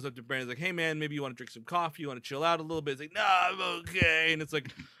Dylan goes up to Brendan's like, "Hey man, maybe you want to drink some coffee? You want to chill out a little bit?" He's like, "No, I'm okay." And it's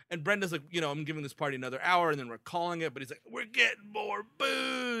like, and Brenda's like, I'm giving this party another hour, and then we're calling it. But he's like, "We're getting more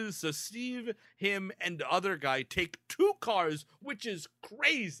booze." So Steve, him, and the other guy take 2 cars, which is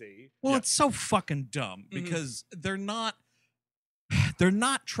crazy. Well, it's so fucking dumb because they're not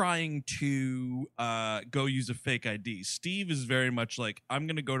trying to go use a fake ID. Steve is very much like, I'm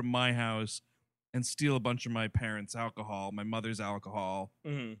going to go to my house and steal a bunch of my parents' alcohol, my mother's alcohol,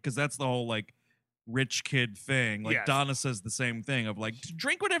 because that's the whole, rich kid thing. Donna says the same thing of,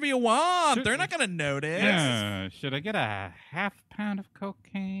 drink whatever you want. They're not going to notice. Yeah. Should I get a half pound of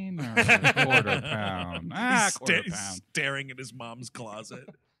cocaine or a quarter pound? Quarter pound. Staring at his mom's closet.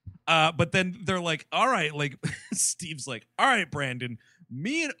 But then they're like, all right, Steve's like, all right, Brandon,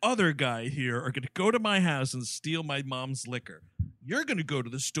 me and other guy here are going to go to my house and steal my mom's liquor. You're going to go to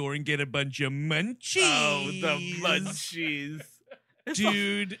the store and get a bunch of munchies. Oh, the munchies.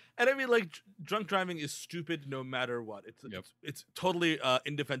 Dude, And I mean, like, drunk driving is stupid no matter what. It's totally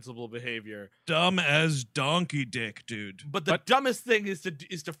indefensible behavior. dumb as donkey dick, dude. But the dumbest thing is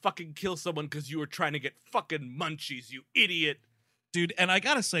to fucking kill someone because you were trying to get fucking munchies, you idiot. Dude, and I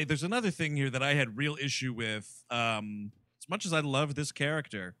gotta say, there's another thing here that I had real issue with. As much as I love this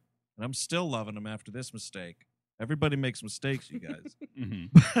character, and I'm still loving him after this mistake. Everybody makes mistakes, you guys.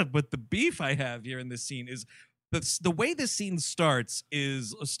 But the beef I have here in this scene is the way this scene starts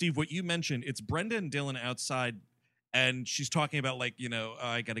is, Steve, what you mentioned. It's Brenda and Dylan outside, and she's talking about, like,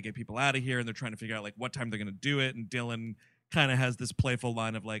 I got to get people out of here, and they're trying to figure out, like, what time they're going to do it. And Dylan kind of has this playful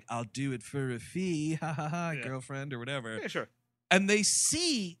line of, like, I'll do it for a fee, ha ha ha, girlfriend, or whatever. Yeah, sure. And they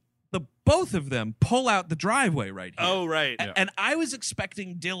see the both of them pull out the driveway right here. Oh, right. And I was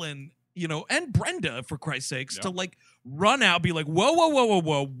expecting Dylan, and Brenda, for Christ's sakes, to, like, run out, be like, whoa, whoa, whoa, whoa,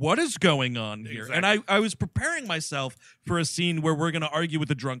 whoa, what is going on here? Exactly. And I was preparing myself for a scene where we're going to argue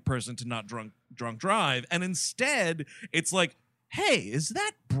with a drunk person to not drunk drive. And instead, it's like, hey, is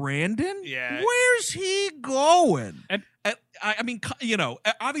that Brandon? Yeah. Where's he going? And I mean,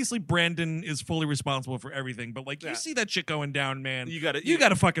 obviously Brandon is fully responsible for everything, but, like, you see that shit going down, man. You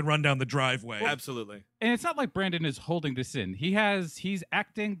gotta fucking run down the driveway. Absolutely. And it's not like Brandon is holding this in. He's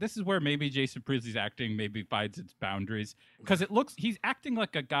acting. This is where maybe Jason Priestley's acting maybe finds its boundaries, because he's acting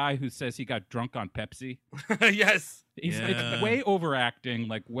like a guy who says he got drunk on Pepsi. Yes. It's way overacting,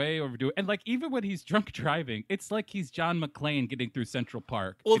 like way overdo. And, like, even when he's drunk driving, it's like he's John McClane getting through Central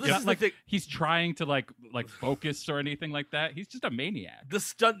Park. Well, it's this not is like the thing. he's trying to like focus or anything like that. He's just a maniac. The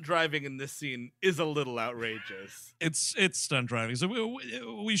stunt driving in this scene is a little outrageous. It's stunt driving, so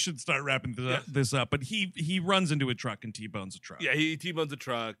we should start wrapping this up. But he runs into a truck and T-bones a truck. Yeah, he T-bones a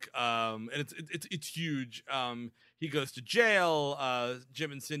truck, and it's huge. He goes to jail.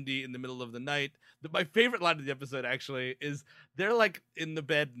 Jim and Cindy in the middle of the night. My favorite line of the episode actually is they're, like, in the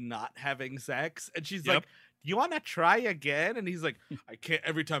bed not having sex, and she's like, "Do you want to try again?" And he's like, "I can't.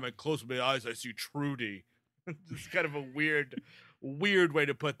 Every time I close my eyes, I see Trudy." It's kind of a weird way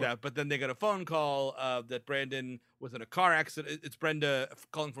to put that. But then they got a phone call that Brandon was in a car accident. It's Brenda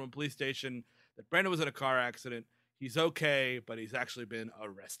calling from a police station that Brandon was in a car accident. He's okay, but he's actually been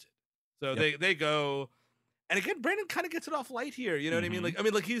arrested. So they go, and again, Brandon kind of gets it off light here. You know what I mean?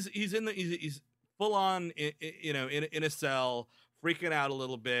 Like he's full on, in a cell, freaking out a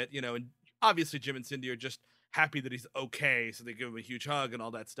little bit. And obviously Jim and Cindy are just happy that he's okay, so they give him a huge hug and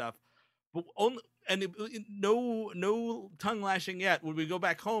all that stuff. But no tongue lashing yet. When we go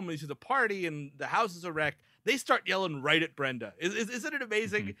back home and he's at the party and the house is a wreck, they start yelling right at Brenda. Isn't it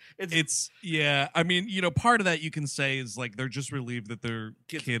amazing? It's yeah. I mean, part of that you can say is, like, they're just relieved that their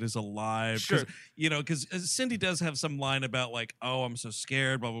kid is alive. Sure. Because Cindy does have some line about, like, oh, I'm so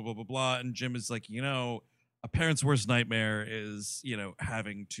scared, blah blah blah blah blah, and Jim is like, a parent's worst nightmare is,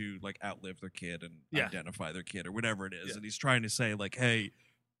 having to, like, outlive their kid and identify their kid or whatever it is, and he's trying to say, like, hey,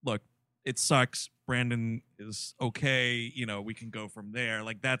 look, it sucks. Brandon is okay. We can go from there.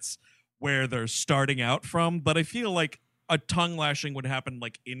 Like, that's where they're starting out from. But I feel like a tongue lashing would happen,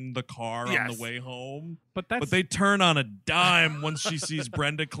 like, in the car on the way home. But they turn on a dime once she sees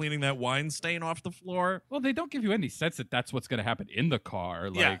Brenda cleaning that wine stain off the floor. Well, they don't give you any sense that that's what's going to happen in the car.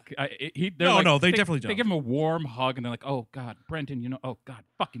 Like, they definitely don't. They give him a warm hug, and they're like, "Oh God, Brendan, oh God,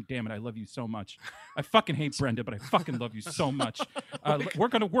 fucking damn it, I love you so much. I fucking hate Brenda, but I fucking love you so much. We're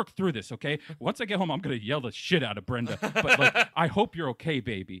gonna work through this, okay? Once I get home, I'm gonna yell the shit out of Brenda. But, like, I hope you're okay,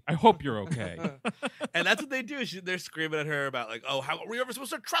 baby. I hope you're okay." And that's what they do. They're screaming at her about, like, "Oh, how are we ever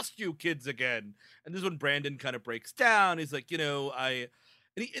supposed to trust you kids again?" And this is when Brandon kind of breaks down. He's like, he's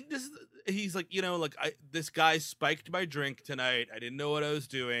like, this guy spiked my drink tonight. I didn't know what I was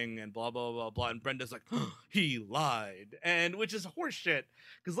doing, and blah blah blah blah. And Brenda's like, he lied, and which is horseshit.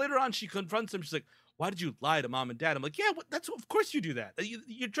 Because later on, she confronts him. She's like, "Why did you lie to mom and dad?" I'm like, "Yeah, of course you do that.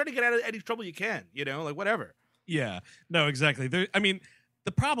 You're trying to get out of any trouble you can. Like, whatever." Yeah, no, exactly. The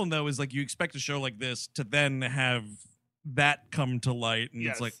problem though is, like, you expect a show like this to then have that come to light, and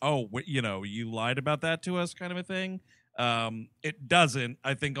it's like, oh, you lied about that to us, kind of a thing. It doesn't.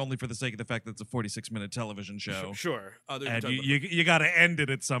 I think only for the sake of the fact that it's a 46-minute television show. Sure. And you got to end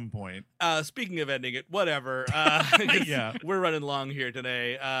it at some point. Speaking of ending it, whatever. We're running long here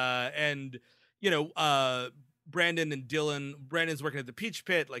today. Brandon and Dylan. Brandon's working at the Peach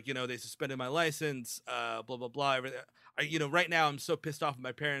Pit. Like, they suspended my license. Blah blah blah. Right now I'm so pissed off at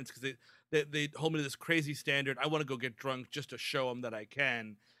my parents because they hold me to this crazy standard. I want to go get drunk just to show them that I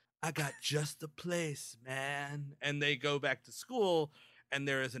can. I got just the place, man. And they go back to school, and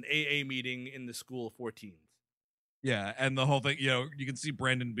there is an AA meeting in the school for teens. Yeah, and the whole thing, you can see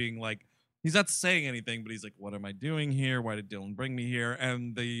Brandon being, like, He's not saying anything, but he's like, what am I doing here? Why did Dylan bring me here?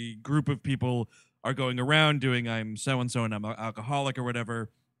 And the group of people are going around doing I'm so-and-so and I'm an alcoholic or whatever.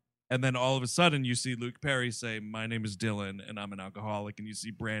 And then all of a sudden you see Luke Perry say, my name is Dylan and I'm an alcoholic. And you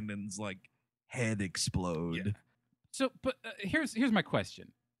see Brandon's like head explode. Yeah. So, but here's my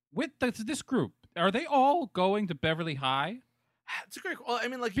question: with this group, are they all going to Beverly High? It's a great. Well, I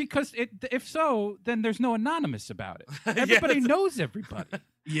mean, like Because if so, then there's no anonymous about it. Everybody knows everybody.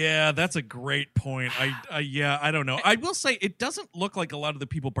 Yeah, that's a great point. I don't know. I will say it doesn't look like a lot of the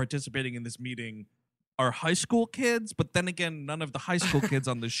people participating in this meeting are high school kids, but then again, none of the high school kids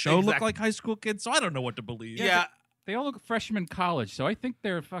on the show look Exactly. like high school kids, so I don't know what to believe. yeah. They all look freshman college, so I think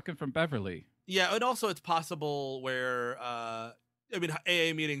they're fucking from Beverly. Yeah, and also it's possible where I mean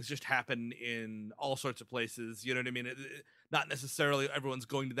AA meetings just happen in all sorts of places. You know what I mean? Not necessarily everyone's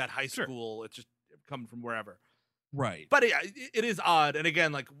going to that high Sure. school. It's just coming from wherever. Right. But yeah, it is odd. And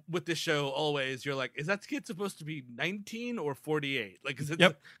again, like with this show, always you're like, is that kid supposed to be 19 or 48? Like, is it?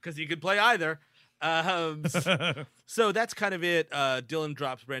 Yep. Because he could play either. So that's kind of it. Dylan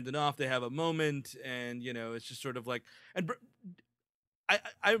drops Brandon off. They have a moment, and it's just sort of like, and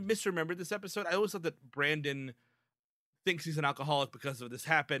I misremembered this episode. I always thought that Brandon thinks he's an alcoholic because of this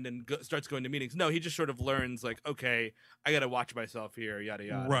happened and starts going to meetings. No, he just sort of learns like, okay, I got to watch myself here, yada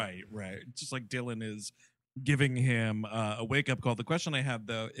yada. Right. Just like Dylan is giving him a wake up call. The question I have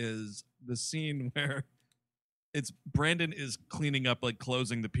though is the scene where it's Brandon is cleaning up, like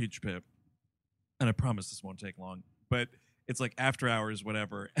closing the peach pit, and I promise this won't take long, but it's like after hours,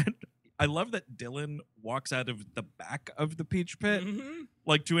 whatever. And I love that Dylan walks out of the back of the peach pit,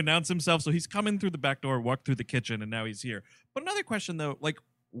 like to announce himself. So he's coming through the back door, walked through the kitchen, and now he's here. But another question though, like,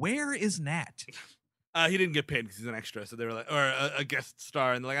 where is Nat? He didn't get paid because he's an extra, so they were like, or a guest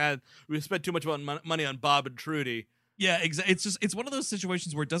star, and they're like, we spent too much money on Bob and Trudy. Yeah, exactly. It's one of those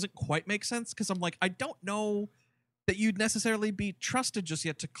situations where it doesn't quite make sense because I'm like, I don't know that you'd necessarily be trusted just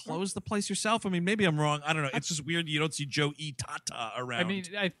yet to close the place yourself. I mean, maybe I'm wrong. I don't know. It's just weird you don't see Joe E. Tata around. I mean,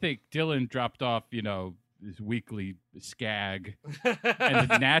 I think Dylan dropped off, this weekly skag, and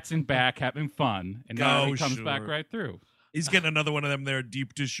the Nat's in back having fun, and now he comes back right through. He's getting another one of them there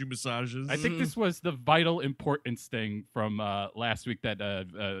deep tissue massages. I think this was the vital importance thing from last week that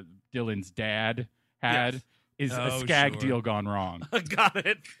Dylan's dad had. Yes. Is a Oh, skag sure. deal gone wrong? Got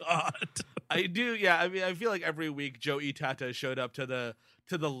it. God. I do. Yeah. I mean, I feel like every week Joe E. Tata showed up to the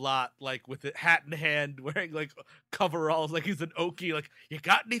lot, like with a hat in hand, wearing like coveralls, like he's an Okie. Like, you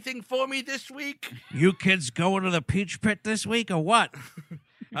got anything for me this week? You kids going to the peach pit this week or what?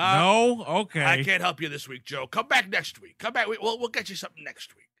 No? Okay. I can't help you this week, Joe. Come back next week. Come back. We'll get you something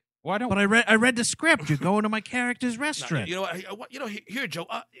next week. Why don't? But I read the script. You're going to my character's No, restaurant. you know what? Here, Joe.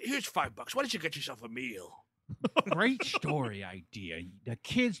 Here's $5. Why don't you get yourself a meal? Great story idea. The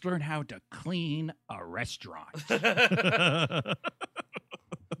kids learn how to clean a restaurant. I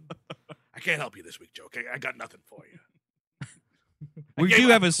can't help you this week, Joe. Okay, I got nothing for you. We do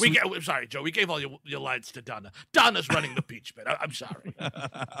have a I'm sorry, Joe. We gave all your lines to Donna. Donna's running the peach pit. I'm sorry.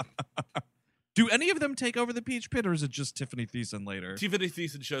 Do any of them take over the peach pit, or is it just Tiffany Thiessen later? Tiffany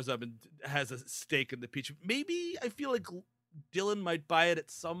Thiessen shows up and has a stake in the peach. Maybe I feel like Dylan might buy it at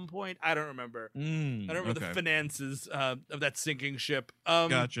some point. I don't remember. I don't remember the finances of that sinking ship.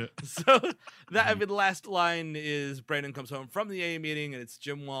 Gotcha. So that I mean, the last line is Brandon comes home from the AA meeting, and it's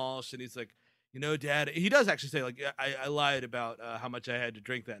Jim Walsh, and he's like, Dad. He does actually say like, I lied about how much I had to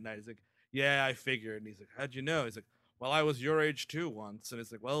drink that night. He's like, yeah, I figured. And he's like, how'd you know? He's like, well, I was your age too once. And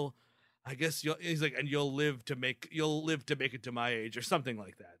it's like, well, I guess he's like, and you'll live to make it to my age or something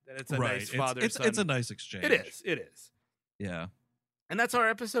like that. And it's a nice father son. It's a nice exchange. It is. Yeah. And that's our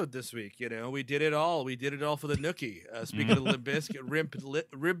episode this week. We did it all. We did it all for the Nookie. Speaking of Limp Bizkit, Rib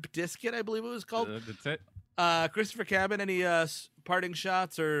Disket, I believe it was called. That's it. Christopher Cabin, any parting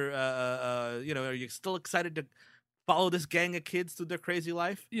shots, or are you still excited to follow this gang of kids through their crazy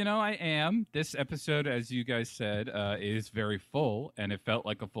life? I am. This episode, as you guys said, is very full, and it felt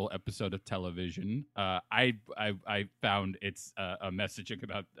like a full episode of television. I found its a messaging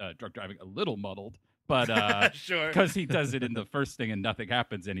about drug driving a little muddled, but Sure. because he does it in the first thing and nothing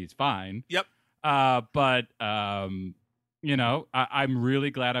happens and he's fine. Yep. I'm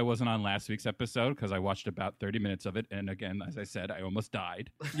really glad I wasn't on last week's episode because I watched about 30 minutes of it, and again, as I said, I almost died.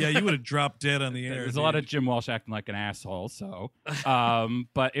 Yeah, you would have dropped dead on the air. There's a lot of Jim Walsh acting like an asshole. So,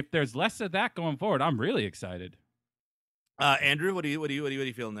 but if there's less of that going forward, I'm really excited. Andrew, what are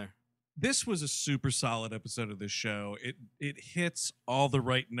you feeling there? This was a super solid episode of this show. It hits all the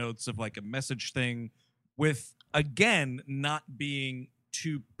right notes of like a message thing with, again, not being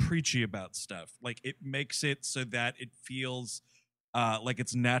too preachy about stuff. Like, it makes it so that it feels like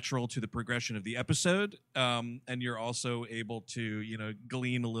it's natural to the progression of the episode, and you're also able to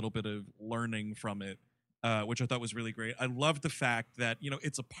glean a little bit of learning from it, which I thought was really great. I love the fact that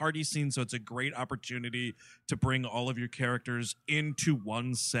it's a party scene, so it's a great opportunity to bring all of your characters into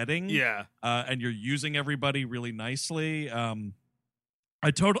one setting. Yeah. And you're using everybody really nicely.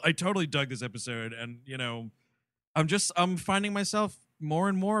 I totally dug this episode, and I'm finding myself more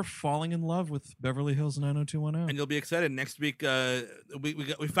and more falling in love with Beverly Hills 90210. And you'll be excited next week.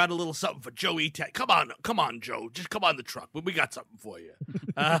 We found a little something for Joe E. Come on, Joe. Just come on the truck. We got something for you.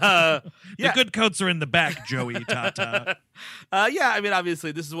 The good coats are in the back, Joey Tata. Yeah, I mean,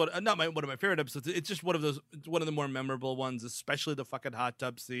 obviously, this is one of my favorite episodes. It's just one of the more memorable ones, especially the fucking hot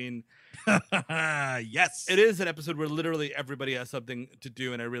tub scene. Yes, it is an episode where literally everybody has something to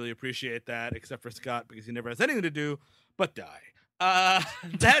do, and I really appreciate that, except for Scott because he never has anything to do but die.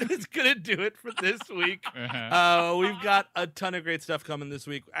 That is gonna do it for this week. We've got a ton of great stuff coming this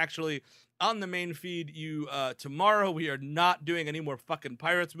week. Actually, on the main feed, tomorrow we are not doing any more fucking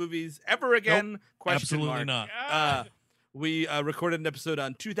Pirates movies ever again. Nope, absolutely not. We recorded an episode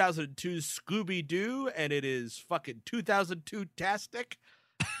on 2002's Scooby-Doo, and it is fucking 2002-tastic.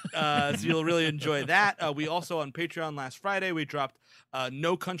 So you'll really enjoy that. We also, on Patreon last Friday, we dropped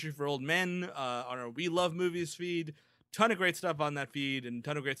No Country for Old Men on our We Love Movies feed. Ton of great stuff on that feed and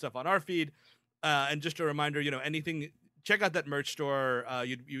ton of great stuff on our feed. And just a reminder, anything, check out that merch store.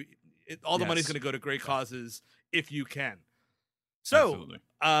 All the money's going to go to great causes if you can. So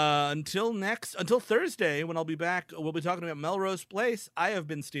until Thursday, when I'll be back, we'll be talking about Melrose Place. I have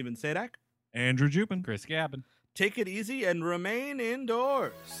been Steven Sadak. Andrew Jupin. Chris Gabin. Take it easy and remain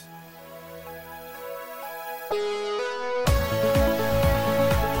indoors.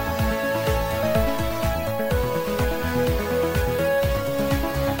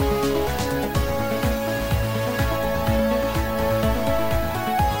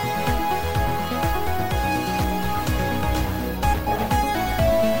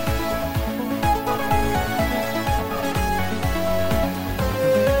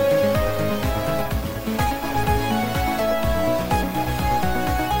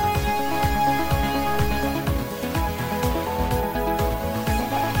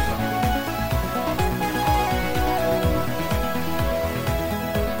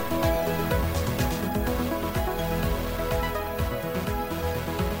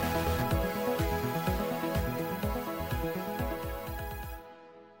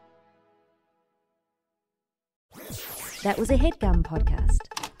 That was a HeadGum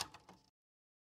podcast.